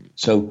with them.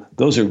 So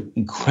those are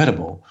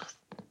incredibly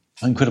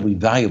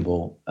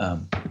valuable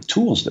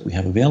tools that we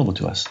have available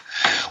to us.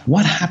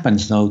 What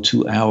happens though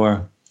to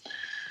our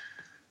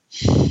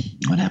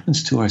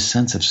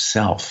sense of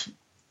self?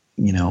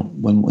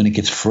 When it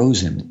gets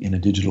frozen in a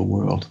digital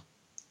world.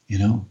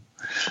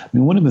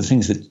 One of the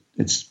things that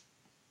it's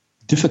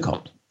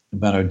difficult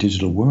about our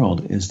digital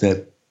world is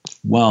that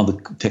while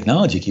the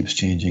technology keeps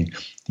changing,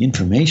 the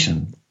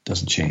information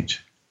doesn't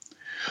change.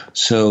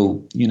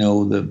 So,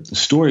 the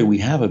story we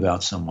have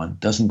about someone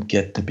doesn't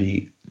get to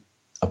be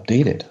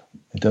updated.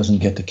 It doesn't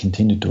get to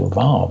continue to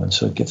evolve. And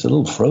so it gets a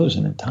little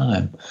frozen in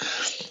time.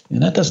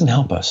 And that doesn't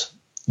help us,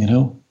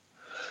 When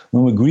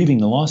we're grieving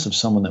the loss of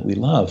someone that we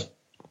love,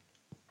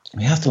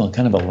 we have to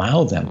kind of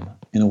allow them,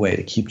 in a way,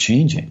 to keep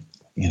changing.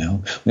 We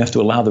have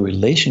to allow the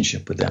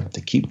relationship with them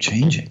to keep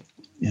changing,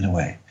 in a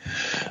way.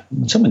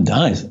 When someone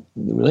dies,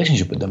 the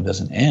relationship with them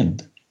doesn't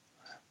end.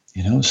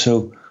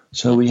 So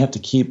we have to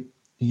keep,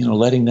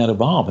 letting that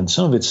evolve. And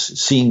some of it's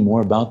seeing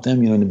more about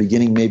them. In the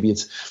beginning, maybe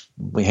it's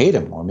we hate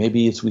them, or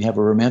maybe it's we have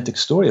a romantic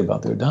story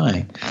about their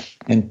dying.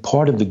 And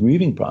part of the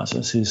grieving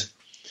process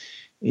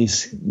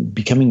is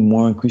becoming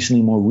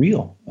increasingly more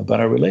real about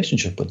our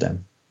relationship with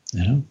them.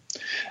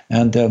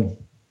 And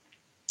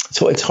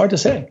so it's hard to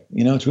say.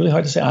 It's really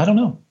hard to say. I don't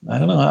know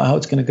how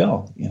it's going to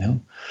go.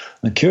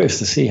 I'm curious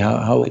to see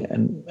how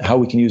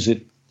we can use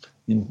it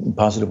in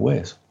positive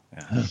ways.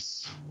 Yeah.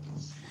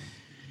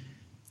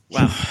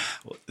 Wow,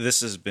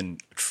 this has been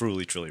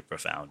truly, truly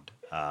profound.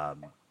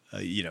 One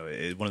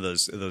of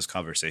those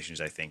conversations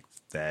I think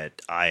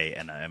that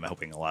I'm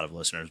hoping a lot of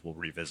listeners will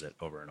revisit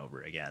over and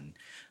over again.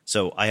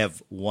 So I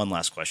have one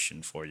last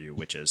question for you,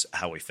 which is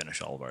how we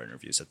finish all of our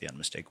interviews at the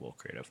Unmistakable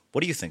Creative. What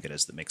do you think it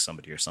is that makes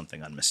somebody or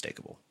something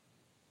unmistakable?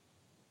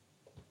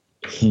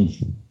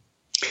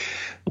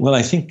 Well,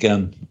 I think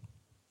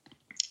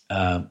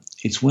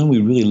it's when we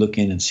really look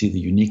in and see the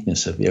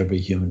uniqueness of every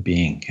human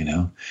being,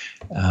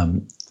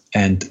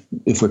 and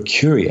if we're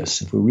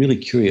really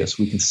curious,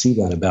 we can see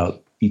that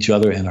about each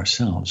other and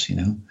ourselves,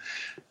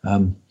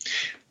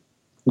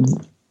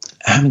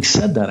 Having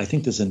said that, I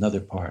think there's another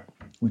part,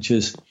 which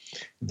is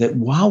that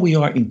while we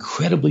are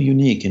incredibly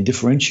unique and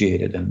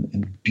differentiated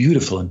and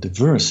beautiful and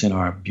diverse in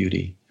our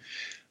beauty,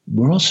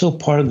 we're also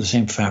part of the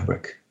same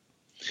fabric.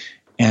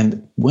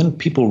 And when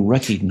people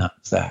recognize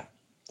that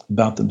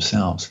about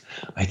themselves,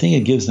 I think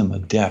it gives them a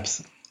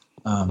depth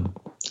to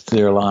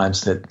their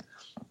lives that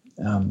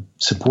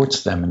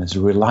supports them and is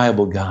a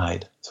reliable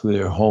guide through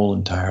their whole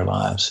entire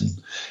lives.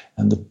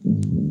 And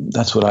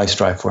that's what I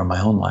strive for in my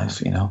own life,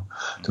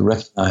 to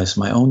recognize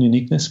my own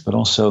uniqueness, but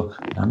also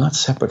I'm not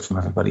separate from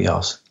everybody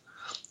else.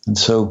 And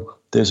so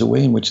there's a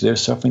way in which their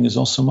suffering is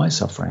also my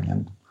suffering,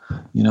 and,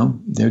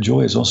 their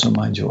joy is also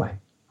my joy.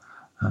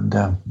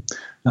 And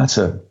that's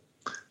a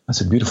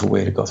beautiful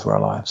way to go through our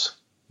lives.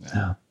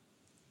 Yeah.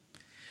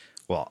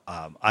 Well,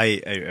 I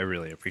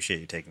really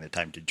appreciate you taking the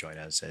time to join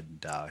us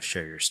and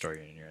share your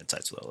story and your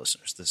insights with our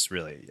listeners. This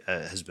really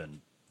has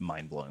been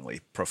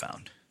mind-blowingly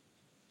profound.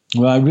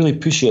 Well, I really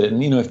appreciate it.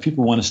 And, if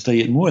people want to study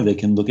it more, they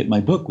can look at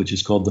my book, which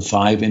is called The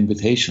 5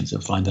 Invitations.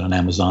 You'll find it on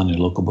Amazon and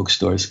local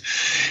bookstores.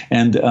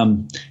 And,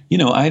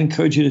 I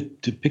encourage you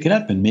to pick it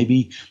up and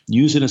maybe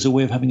use it as a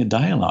way of having a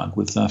dialogue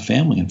with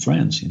family and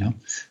friends,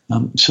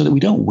 so that we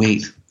don't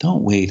wait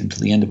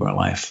until the end of our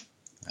life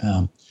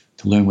to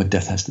learn what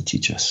death has to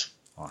teach us.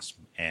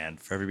 Awesome.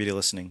 And for everybody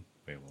listening,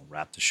 we will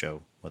wrap the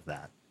show with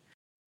that.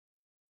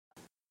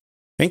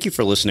 Thank you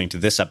for listening to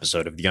this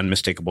episode of the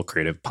Unmistakable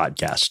Creative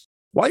Podcast.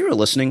 While you were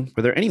listening,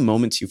 were there any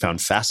moments you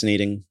found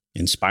fascinating,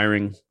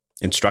 inspiring,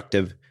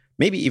 instructive,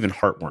 maybe even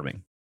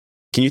heartwarming?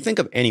 Can you think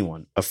of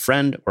anyone, a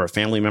friend or a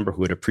family member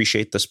who would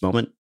appreciate this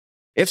moment?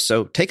 If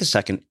so, take a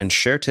second and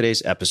share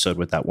today's episode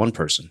with that one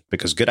person,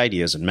 because good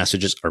ideas and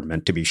messages are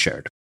meant to be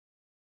shared.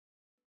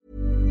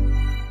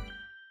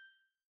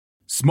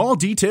 Small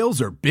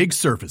details are big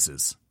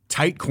surfaces.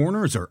 Tight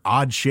corners are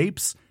odd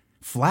shapes.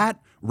 Flat,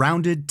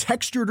 rounded,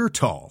 textured, or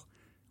tall.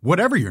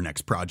 Whatever your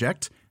next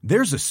project,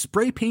 there's a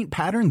spray paint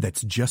pattern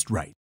that's just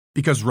right.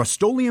 Because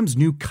Rust-Oleum's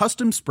new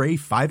Custom Spray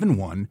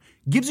 5-in-1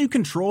 gives you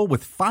control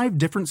with 5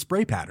 different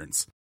spray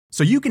patterns.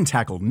 So you can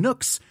tackle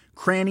nooks,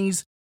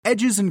 crannies,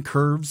 edges, and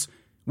curves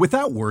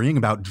without worrying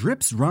about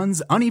drips,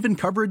 runs, uneven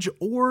coverage,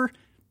 or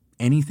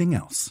anything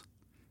else.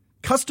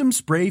 Custom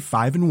Spray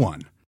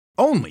 5-in-1.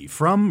 Only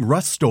from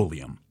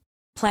Rust-Oleum.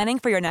 Planning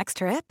for your next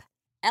trip?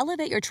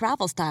 Elevate your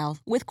travel style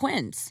with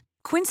Quince.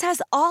 Quince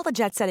has all the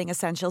jet-setting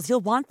essentials you'll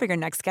want for your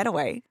next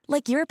getaway,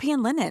 like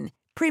European linen,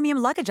 premium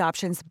luggage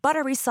options,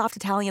 buttery soft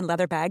Italian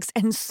leather bags,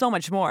 and so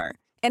much more.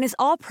 And is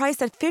all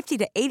priced at 50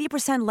 to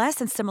 80% less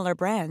than similar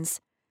brands.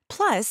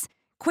 Plus,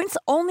 Quince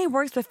only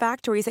works with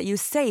factories that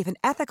use safe and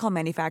ethical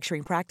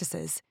manufacturing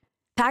practices.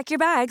 Pack your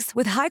bags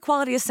with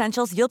high-quality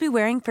essentials you'll be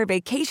wearing for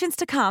vacations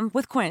to come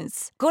with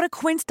Quince. Go to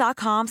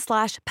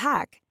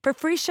quince.com/pack for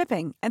free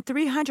shipping and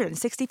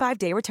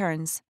 365-day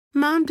returns.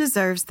 Mom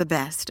deserves the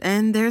best,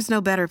 and there's no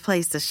better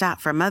place to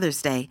shop for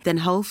Mother's Day than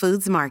Whole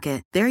Foods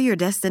Market. They're your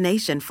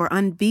destination for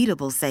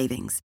unbeatable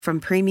savings, from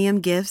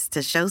premium gifts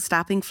to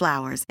show-stopping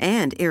flowers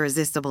and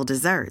irresistible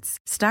desserts.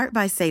 Start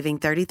by saving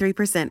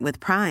 33% with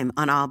Prime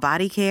on all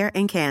body care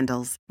and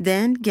candles.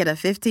 Then get a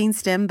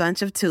 15-stem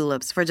bunch of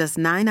tulips for just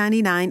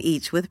 $9.99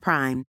 each with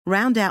Prime.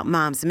 Round out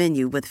Mom's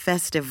menu with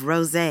festive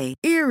rosé,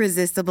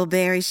 irresistible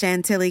berry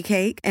chantilly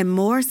cake, and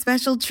more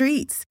special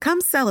treats.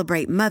 Come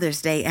celebrate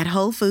Mother's Day at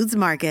Whole Foods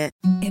Market. Market.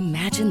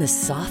 Imagine the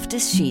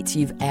softest sheets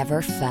you've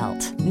ever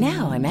felt.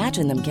 Now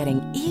imagine them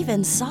getting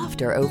even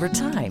softer over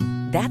time.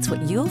 That's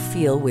what you'll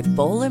feel with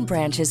Boll &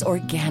 Branch's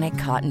organic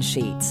cotton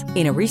sheets.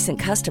 In a recent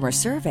customer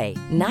survey,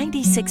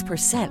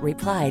 96%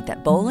 replied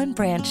that Boll &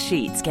 Branch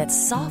sheets get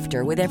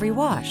softer with every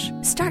wash.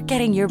 Start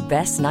getting your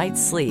best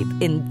night's sleep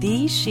in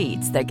these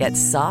sheets that get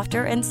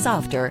softer and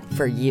softer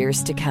for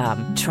years to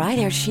come. Try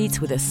their sheets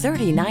with a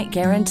 30-night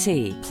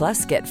guarantee.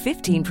 Plus, get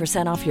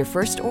 15% off your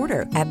first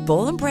order at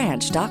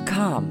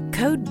bollandbranch.com.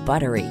 Code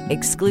BUTTERY.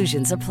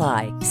 Exclusions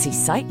apply. See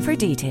site for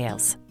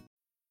details.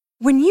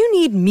 When you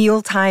need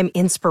mealtime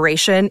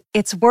inspiration,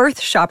 it's worth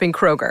shopping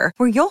Kroger,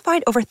 where you'll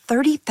find over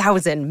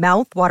 30,000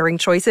 mouth-watering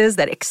choices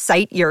that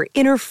excite your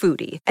inner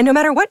foodie. And no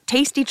matter what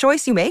tasty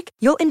choice you make,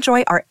 you'll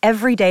enjoy our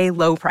everyday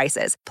low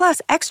prices, plus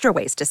extra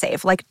ways to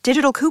save, like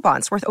digital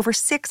coupons worth over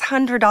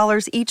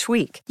 $600 each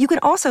week. You can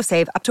also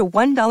save up to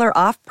 $1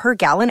 off per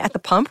gallon at the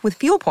pump with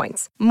fuel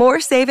points.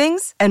 More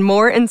savings and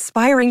more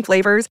inspiring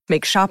flavors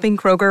make shopping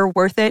Kroger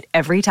worth it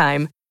every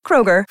time.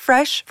 Kroger,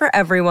 fresh for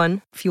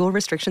everyone. Fuel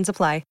restrictions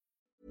apply.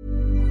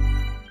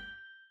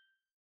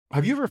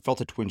 Have you ever felt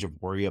a twinge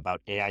of worry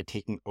about AI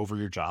taking over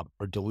your job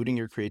or diluting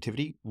your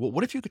creativity? Well,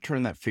 what if you could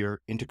turn that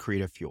fear into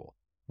creative fuel?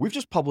 We've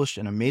just published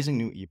an amazing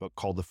new ebook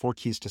called The 4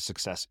 Keys to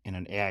Success in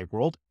an AI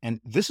World,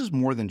 and this is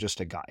more than just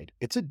a guide.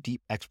 It's a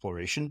deep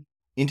exploration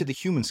into the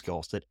human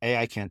skills that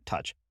AI can't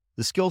touch,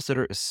 the skills that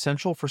are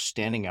essential for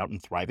standing out and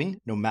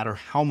thriving, no matter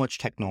how much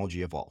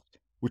technology evolves.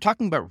 We're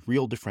talking about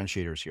real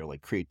differentiators here,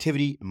 like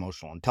creativity,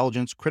 emotional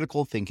intelligence,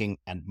 critical thinking,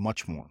 and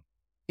much more.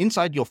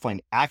 Inside, you'll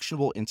find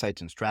actionable insights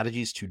and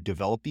strategies to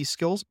develop these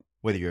skills,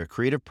 whether you're a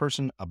creative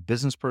person, a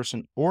business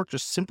person, or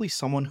just simply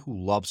someone who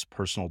loves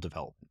personal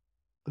development.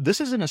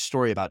 This isn't a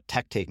story about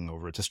tech taking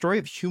over. It's a story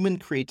of human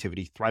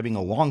creativity thriving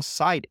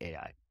alongside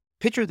AI.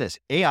 Picture this,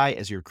 AI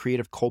as your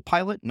creative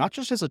co-pilot, not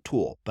just as a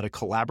tool, but a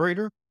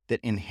collaborator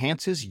that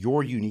enhances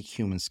your unique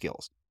human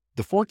skills.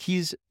 The 4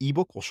 Keys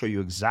ebook will show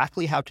you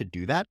exactly how to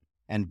do that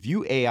and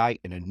view AI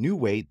in a new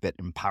way that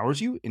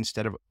empowers you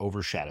instead of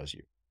overshadows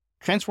you.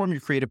 Transform your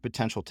creative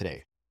potential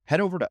today.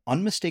 Head over to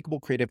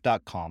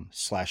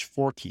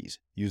unmistakablecreative.com/4keys.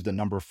 Use the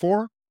number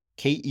 4,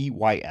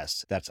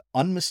 KEYS. That's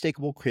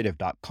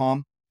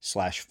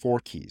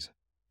unmistakablecreative.com/4keys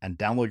and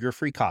download your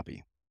free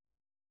copy.